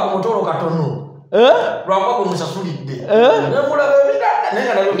lokulaba ku Mutoro katono. Lwakwa musasulidde. Nemulaba ebidda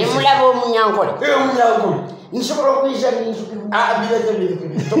nenga nalyo. Nemulaba omunyankole. Omunyankole. Nsobola okuyisa bintu bileke.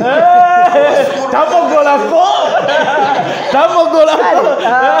 Tamogolako.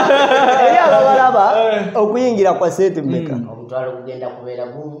 Era ababalaba okuyingira kwa sente mmeka. Omutwalo kugenda kubeera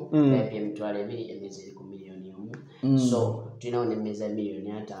gumu. Epi emitwalo ebiri emezi eri ku miliyoni 1. So tulinawo n'emmeza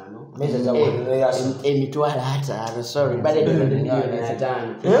miliyoni 5. Emitwalo 5. Sorry. Bale miliyoni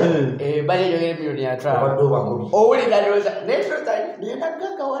 5. Bale miliyoni 5. Owulira ndowooza neetuuza ngenda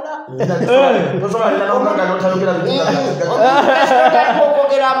kugagawala.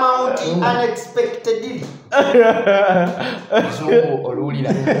 Okogera amount unexpectedly. So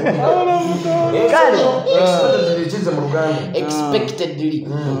olulira. Kale expectedly.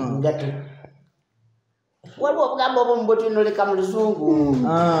 Ngato. Waliwo obugambo obumu bwe tulinoleka mu luzungu.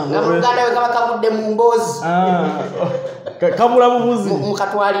 Nga mu Luganda we kaba kabudde mu mboozi. Kabula bubuzi.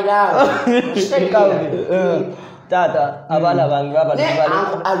 Mukatwalira. Tata abana bange baba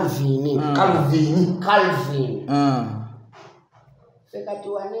Calvin. Fekati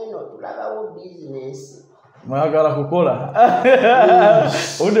waneno tulabawo business. Mwagala kukola.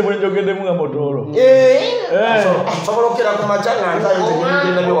 Onde mwenye jogende munga Mutoro. Sobola okera ku machanga ntayo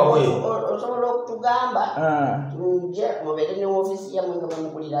tebigenda byo wabwe. Osobola okutugamba. Tuje mubere ne office ya mwenga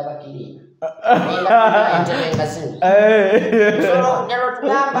bamukulira abakiri. Nenga sini. Osobola okera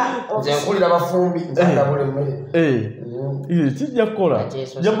tugamba. Nze nkulira abafumbi nzanda bule mmere. Tijja kukola.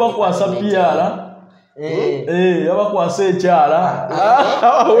 Jamba kwasa piala. Abakwasa ekyala.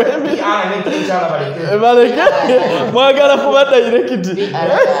 Baleke. Mwagala kuba direct.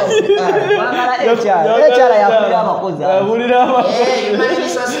 Ekyala yakulira abakozi. Yakulira abakozi.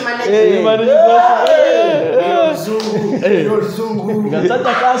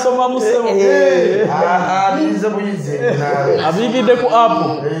 Gatata kasoma musemo. Abize buyize. Abigide ku app.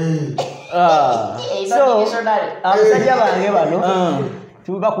 So, abasajja bange bano.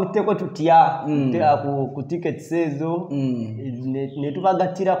 Tuba kuteko tutya ku ticket sezo ne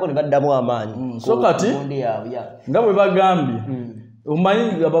tubagatirako ne baddamu amaanyi. So kati nga bwe bagambye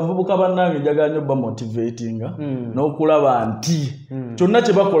omanyi abavubuka bannange njagala nnyo ba motivatinga n'okulaba nti kyonna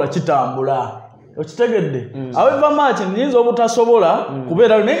kye bakola kitambula. Okitegedde? Aweva machi nyinza obutasobola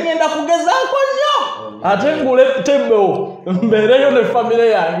kubeera nengenda kugezaako nnyo ate ngule tebo mbeereyo ne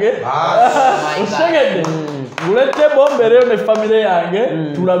family yange. Okitegedde? Ngulete bombereyo ne family yange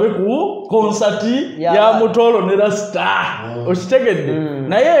tulabe ku concert ya Mutoro ne Rasta. Okitegedde?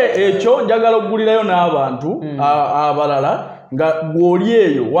 Naye ekyo njagala okugulirayo n'abantu abalala nga gwoli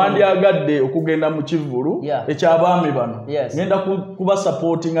eyo wandyagadde okugenda mu kivulu ekyabaami bano ngenda kuba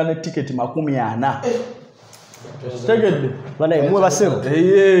supportinga ne ticket 40. Tegedde bana imwe basero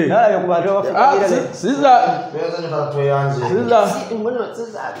nayo kubantu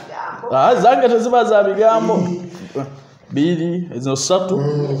zange teziba za bigambo. 2 ezo 3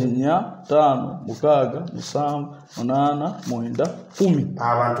 4 5 6 7 8 9 10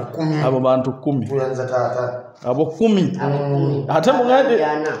 abantu 10 abo bantu 10 tuyanza tata abo 10 ate mungende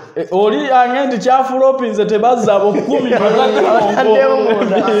oli angendi kyafulopinze tebazza abo 10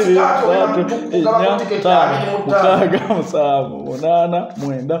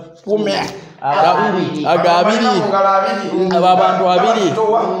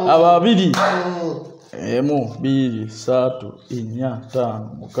 ababiri emu 2 3 4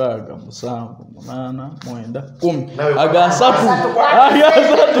 5 6 7 8 9 10 agasatu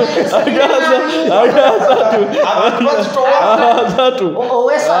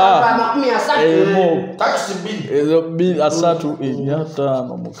ezo 2 asatu 4 5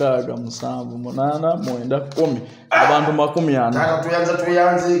 6 7 8 9 10 abantu 40 tata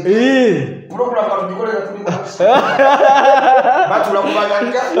tuyanze program batubikolera tuli batula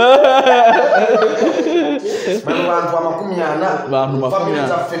kubaganga bantu amakumyana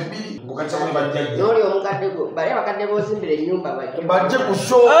familia febili ngokacha muri bajjaje noli omukadego bale bakadego osimbire nyumba bajje ku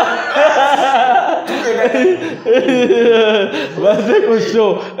show bajje ku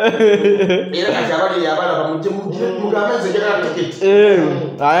show era kati abali abala bamujje mu ameze jera ticket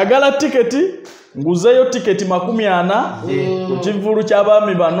ayagala ticket nguzeyo ticket 40 ku kivulu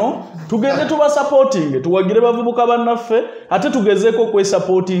ky'abaami bano tugende tuba supporting tuwagire bavubuka bannaffe ate tugezeko kwe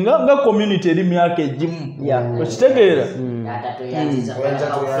supporting nga community eri myaka egimu okitegeera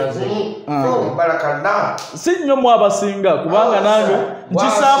si nnyo mu abasinga kubanga nange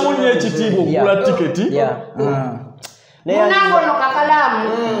nkisaamu nnyo ekitiibwa okugula tiketi munango no kakalaamu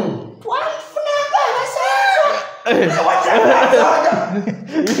twafunanga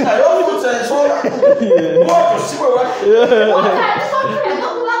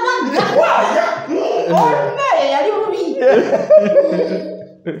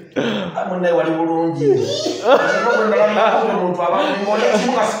amune wali bulungi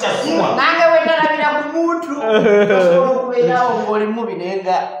nange wetalabira ku muntu osobola okubeerawo ng'oli mubi naye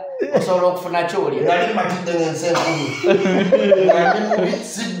nga osobola okufuna kyolya nali matidde ng'ensenku nali mubi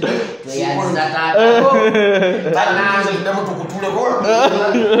sidde tweyanziza tatananzedemu tukutuleko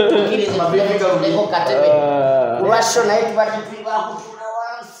tukirizeeko katebe kulwasho naye tubadde tuli bakutula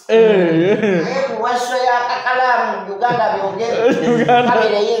wansi naye kulwasho ya kakalaamu uganda byogere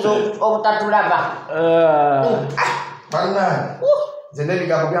kamera eyinza obutatulaba bannange zene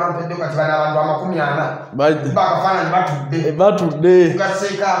ebigambo byampedde kati bana abantu 40 bakafaananyi batudde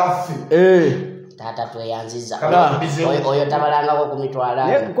tugaseeko abaffe taata tweyanziza oyo tabalangako ku mitwalo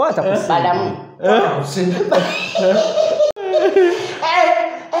badamu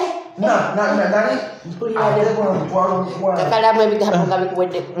kakalamu ebigambo nga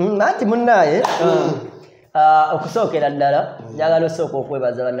bikuweddeko anti munnaye okusookera ddala njagala osooka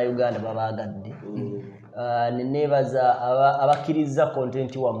okwebaza bannayuganda babaagadde neneebaza abakkiriza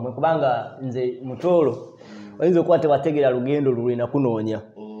kontenti wammwe kubanga nze Mutoro oyinza okuba tebategeera lugendo lulina kunoonya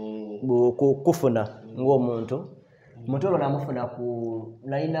kufuna ng'omuntu Mutoro namufuna ku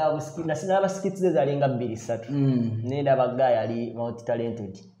nasina abasikitize zalinga 2-3 nendaba guy ali multi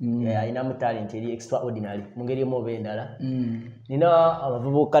talented alinamu talent eri extraordinary mu ngeri emu oba endala nina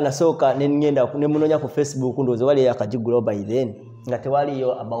abavubuka nasooka nengenda nemunoonya ku Facebook ndowooza wali yakagigulawo by then nga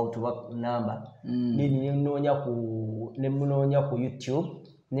tewaliyo about number nemunoonya ku YouTube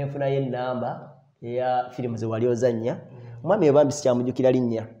nenfunayo enamba eya firimu ze wali ozannya omwami ebambi sikyamujjukira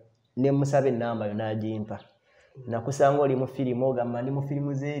linnya nemusaba enamba yo n'agimpa nakusanga oli mu firimu ogamba ndi mu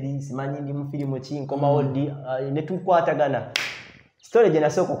firimu zeeri simanyi ndi mu firimu ki nkomawo ddi netukwatagana story gye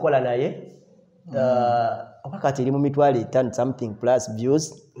nasooka okukola naye oba kati eri mu mitwalo 5 something plus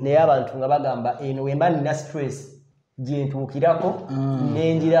views naye abantu nga bagamba eno wemba nina stress gyentuukirako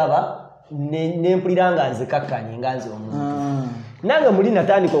nenjiraba nempulira nga nze kakkanye nga nze omuntu nange muli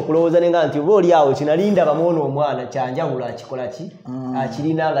natandika okulowooza nenga nti oba oli awo kinalindaba mwono omwana kyanjawulo akikola ki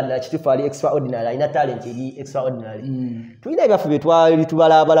akirina nga ddala kituufu ali extraordinary alina talent eri extraordinary tulina ebyaffe bye twali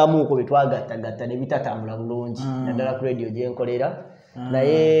tubalabalamuko bye twagattagatta ne bitatambula bulungi naddala ku radio gye nkolera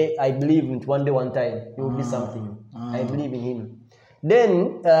naye I believe nti one day one time he will be something I believe in him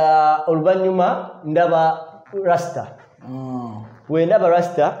then oluvannyuma ndaba Rasta wendaba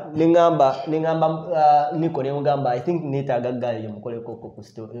Rasta nengamba Nico nemugamba I think neetaaga ggayo mukoleko ku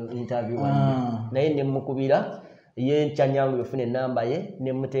interview naye nemukubira ye kyanyangu yofuna enamba ye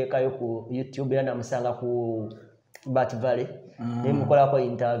nemuteekayo ku YouTube era namusanga ku Bazilike nemukolako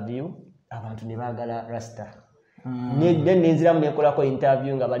interview abantu ne baagala Rasta nenziramu nekolako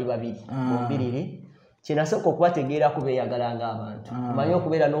interview nga bali babiri bombiriri kinasooka okubategeera kubeeyagalanga abantu omanyi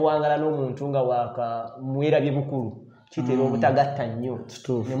okubeera n'owangala n'omuntu nga waka mwerabye bukulu kitera obutagatta nnyo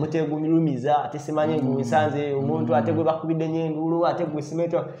ne mutegumirumiza ate simanyi nsanze omuntu ate gwe bakubidde nyendulu ate gwe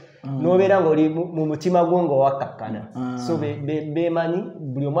simetwa nobeera ng'oli mu mutima gwo ng'owakkakkana so bemanyi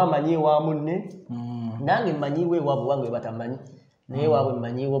buli omu amanyi ewa munne nange mmanyiiwe ewaabwe wange we batamanyi naye waabwe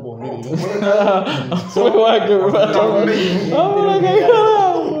mmanyiiwo bombirire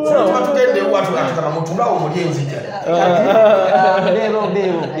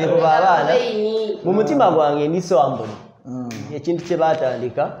beebo baabaana mu mutima gwange ndi so ambodi ekintu kye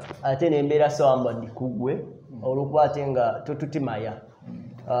baatandika ate nembeera so ambodi ku ggwe olwokuba ate nga totutimaya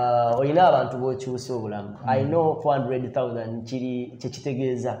olina abantu b'okyusa obulamu I know 400,000 kiri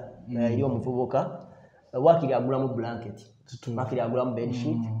kyekitegeeza eri omuvubuka wakiri agulamu blanket wakiri agulamu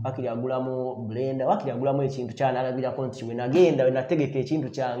bedsheet wakiri agulamu blender wakiri agulamu ekintu kyanalabirako nti we nagenda we nategeka ekintu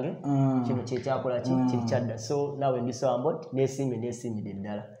kyange kino kyekyakola kiri kyadda so nawe ndi so ambodi nesimidde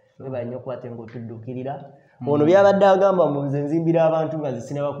ddala weba nnyo okuba ng'otuddukirira ono byabadde agamba mu nze nzimbira abantu nga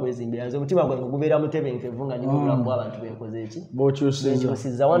zisinaba kwezimbira nze omutima gwange gubeera mutebenkevu nga ndina obulamu bw'abantu benkoze eki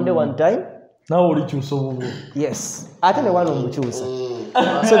bokyusiza one day one time nawe olikyusa obubu yes ate ne wano omukyusa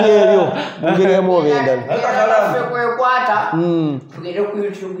so byebyo mugeremu obendalo Affe kwekwata tugende ku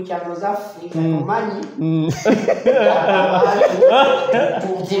YouTube channel zaffe omanyi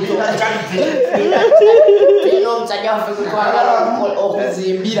ino omusajja waffe kwekwagala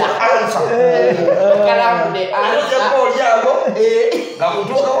okuzimbira KAKALAAMU ne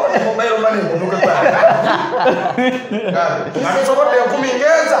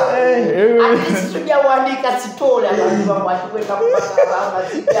tujja wandika sitoola abantu bakwatikweka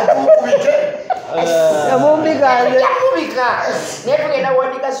yamumbika naye tugenda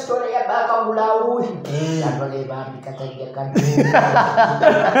wandika sitoola ya bakagulawuli atwage bambika taiga kadde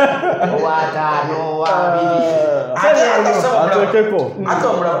owataano wabiri atekeko ate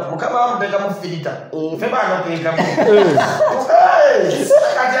omulaba mukama wamuteeka mu filita fe baagateekamu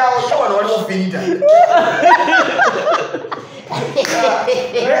kati awo ye wano waliwo filita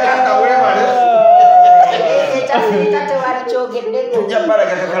tujja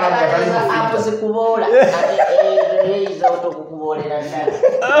bbalaga KAKALAAMU akuzikubuula eyinza otokukubuulira ddala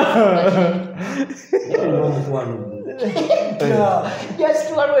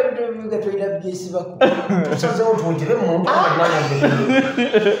just waliwo ebintu ebibiga tolina byesibako tusazewo twogere muntu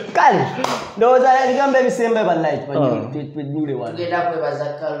kale ndowooza ebigambo ebisembe bannayiti tweddule wano tugenda kwebaza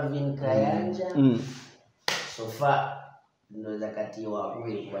Calvin Kayanja sofa ndowooza kati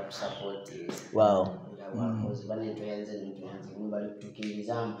wakuweekuba tusapootinga wow wakozi banetoyanze bali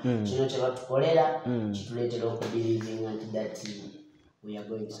kutukirizamu kino kye batukolera kituleetera okubirivinga nti that we are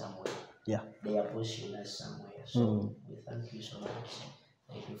going somewhere. They are pushing us somewhere. So we thank you so much.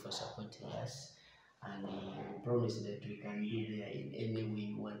 Thank you for supporting us. And we promise that we can be there in any way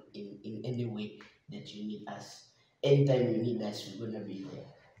you want, in any way that you need us. Anytime you need us, we're going to be there.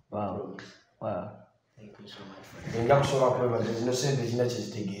 Wow. Promise. Wow. Thank you so much for that. Nga kusobola kwebaza zino sente zina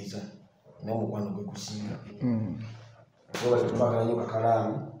kyezitegeeza n'omukwano gwe kusinga oba tetwagala nnyo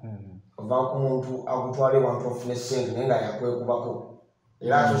KAKALAAMU ova ku muntu agutwala ewantu ofune sente naye nga yakwekubako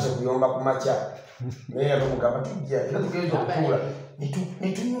era atuse kuyomba ku makya naye yatomugamba tujja era tugenza okutuula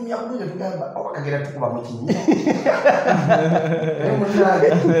netunyumya bulungi tugamba oba kagera tukuba mu kinnya naye munnange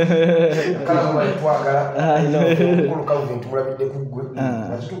KAKALAAMU balitwagala omukulu Calvin tumulabidde ku ggwe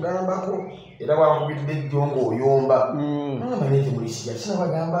bakitugambako era wakubidde ejjongo oyomba namanyi temulisiya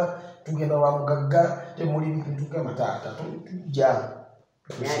sinabagamba tugenda wa mugagga temuli bintu tugamba taata tujja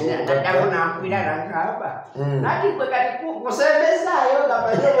Nadamu nakwira nakaba nati kwe kati kusembezaayo nga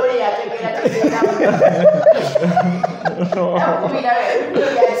banyoboli yategeera nakwira ebintu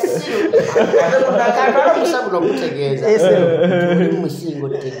byasiru kakatwala omusabuno okutegeeza tuli musingo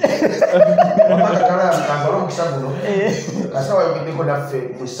KAKALAAMU kambala omusabuno kasawa yogeddeko naffe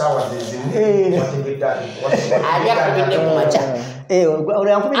mu ssaawa zezimu wategedda ali akubidde ku makya ono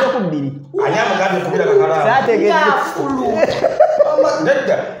yankubidde ku bbiri ani amugambye kubira KAKALAAMU yafuluuta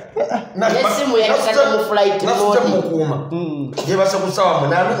nedda nesimu yakisate mu flight mode mukuuma yebasa ku ssaawa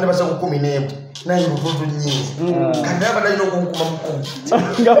 8 nebasa ku 11 naye mutuntu nyingi kandi aba nalina okunkuma mukumi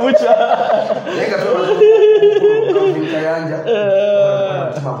nga bukya naye nga Calvin Kayanja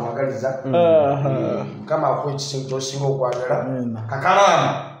mutima gwagaliza mukama akuwa ekisinga kyosinga okwagala KAKALAAMU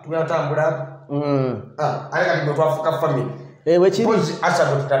tugenda tambula aye kati gwe twafuuka family wekiri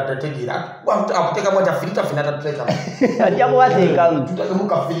asado tutategeera akuteekamu ati afirita fina tatuteekamu ajja kubateekamu tutekemu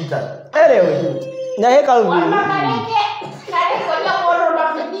kafirita erewe naye Calvin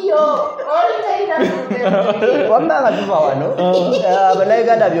wammanga tuva wano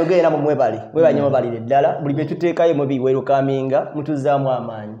bannayuganda byogere nabo mwebanye mwebalire ddala buli bye tuteekayo mwebiwerukaminga mutuzaamu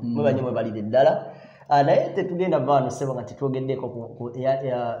amaanyi mwebanye mwebalire ddala naye tetugenda bano sebo nga tetwogeddeko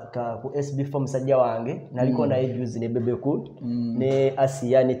ku SB form sajja wange naliko naye juzi ne Bebeku ne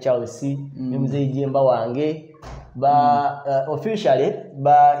Asia ne Charles ne Mzee Jemba wange officially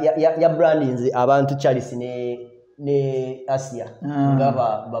ya brandings abantu Charles ne Asia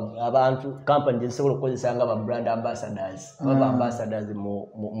ngaba abantu company zisobola okukozesa nga brand ambassadors ambassadors mu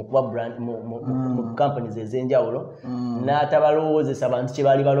kuba brand mu companies ezenjawulo n'atabalowozesa abantu kye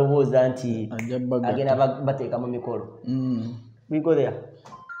bali balowooza nti agenda bateeka mu mikolo we go there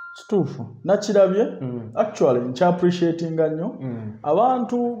kituufu nakirabye actually nky appreciatinga nnyo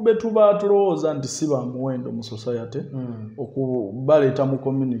abantu betuba tulowooza nti si ba muwendo mu society okubaleeta mu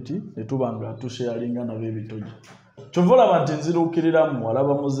community ne tuba nga tusharinga nabo ebitogi Chovola bantu nzirukiriramu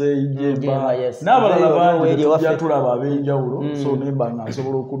walaba Muzeeyi Jemba n'abalala bangi tujja tulaba ab'enjawulo so nemba nga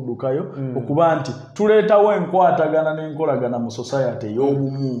nsobola okuddukayo okuba nti tuleetawo enkwatagana n'enkolagana mu society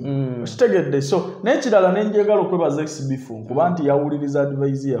ey'obumu kitegedde so n'ekirala nenjagala okwebaza XB4 kuba nti yawuliriza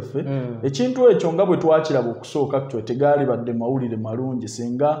advice yaffe ekintu ekyo nga bwe twakiraba okusooka actually tegaali badde mawulire malungi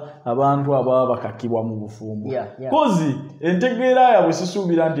singa abantu ababa bakakibwa mu bufumbo kozi entegeera yaabwe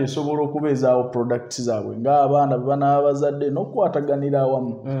sisuubira nti esobola okubeezaawo products zaabwe ng'abaana n'abazadde n'okwataganira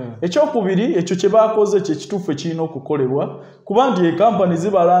awamu ekyokubiri ekyo kye baakoze kye kituufu ekirina okukolebwa kuba nti ekampani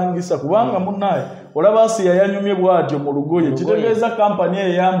zibalangisa kubanga munnaye olaba Asia yanyumye bw'atyo mu lugoye kitegeeza kampani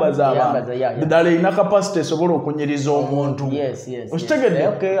eyambaza abantu ddala erina kapasite esobola okunyiriza omuntu okitegedde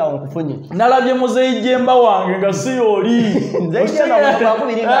nalabye Muzeeyi Jemba wange nga si oli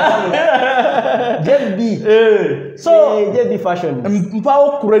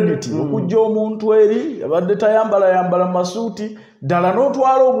mpawo credit okujja omuntu eri abadde tayambala masuuti ddala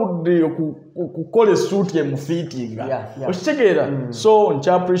n'otwala obudde okukola essuuti emufiitinga okitegeera so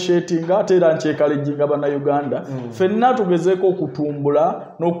nkya appreciatinga ate era nkyekalijinga bannayuganda ffenna tugezeeko okutumbula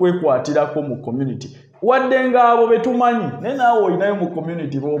n'okwekwatirako mu community wadde ng'abo betumanyi naye naawe olinayo mu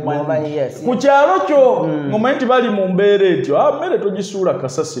community b'omanyi ku kyalo kyo ng'omanyi nti bali mu mbeera etyo mmere togisuula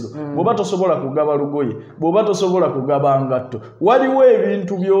kasasiro bw'oba tosobola kugaba lugoye bw'oba tosobola kugaba ngatto waliwo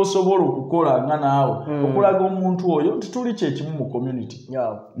ebintu by'osobola okukola nga naawe okulaga omuntu oyo nti tuli kyekimu mu community.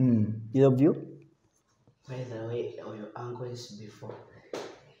 Your view? By the way, your uncle is before.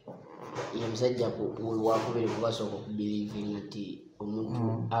 Yamsajja wakubiri kubasooka okubelieving nti omuntu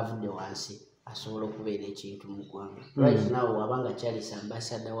avudde wansi asobola okubeera ekintu mu ggwanga. Right now wabanga Charles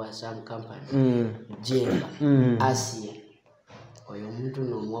ambassador wa some company Jemba Asia oyo omuntu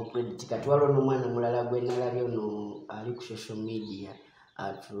n'omuwa credit kati waliwo n'omwana mulala gwe nalabye ono ali ku social media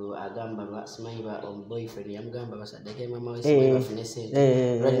agamba simanyi boyfriend yamugamba basaddeke mama we simanyi bafune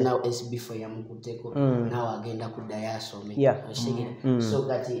sente right now SB4 yamukutteko nawe agenda kuddayo asome okitegera so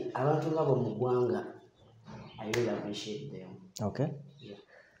kati abantu nga bo mu ggwanga I really appreciate them. Okay.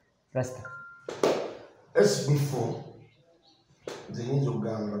 Rasta SB4 nze nyinza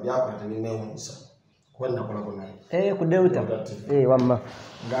okugamba byakola tebinneewuunyisa kuba nnakolako naye ku Delta wamma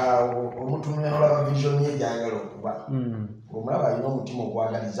nga omuntu mulala olaba vision ye gyayagala okuba omulaba alina omutima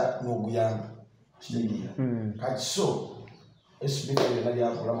ogwagaliza n'oguyamba kitegeera kati so SB4 yonna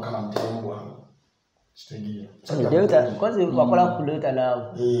byakola mukama mutemu bwangu kitegeera Delta kozi wakola ku Delta naawe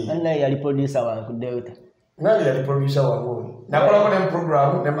naye yali producer wange ku Delta nani yali producer wange nakolako ne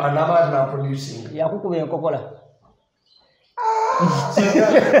program n'amaati na producing yakukuba enkokola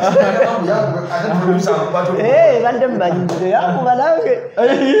bande mmanyize yakuba nange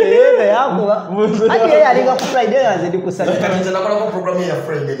yakuba ate yalinga ku Friday nga ndi kusala nze nakolako program ya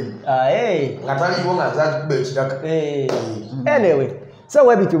Friday nga taliwo nga zakuba ekiraka anyway so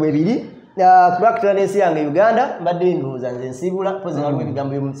webitu bwebiri kubakutura n'ensi yange Uganda mbadde ndowooza nze nsibula pozi waliwo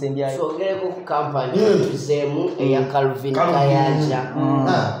ebigambo by'omusembyayo twogereko ku kampani tuzeemu eya Calvin Kayanja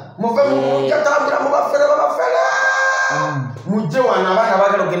muve mukatambira mu bafere mujje wano abaana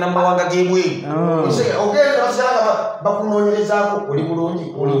baagala okugenda mu mawanga g'ebweru ogenda basanga bakunoonyerezaako oli bulungi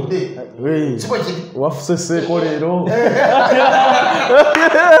olidde sibwe kiri wafuseseeko leero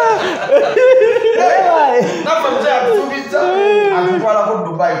nafe muzee atusuubiza atutwalako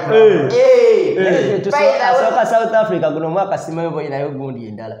Dubai asooka South Africa guno omwaka simayo boyinayo gundi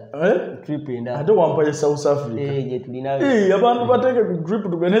endala trip endala ate wampaye South Africa gye tulinayo abantu bateeke ku trip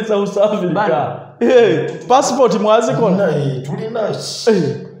tugende South Africa passport mwazikona tulina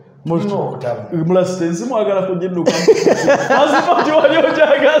mulasitensi mwagala kugidduka passport wali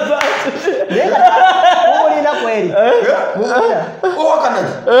ogyagaza mumulina kweri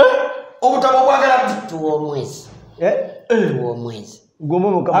owakanaki obutabo bwagala tuwomwezi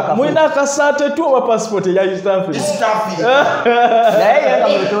mwina akasaate tu oba passport eya East Africa naye yanga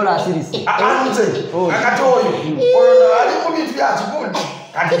mutola asirisi anze akati oyo ali mu bintu byakikundi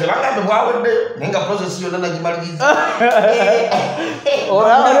kati tebagambe bwaweddeyo naye nga process yonna nagimaliriza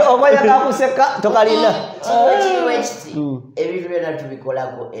okwanya kakuseka tokalina kiriwo ekiti ebintu byonna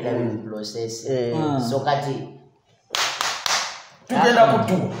tubikolako era biri process so kati tugenda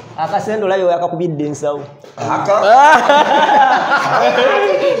kutuwa akasendo layo yakakubidde ensawo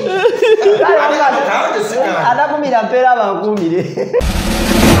atakumira mpeera bankumire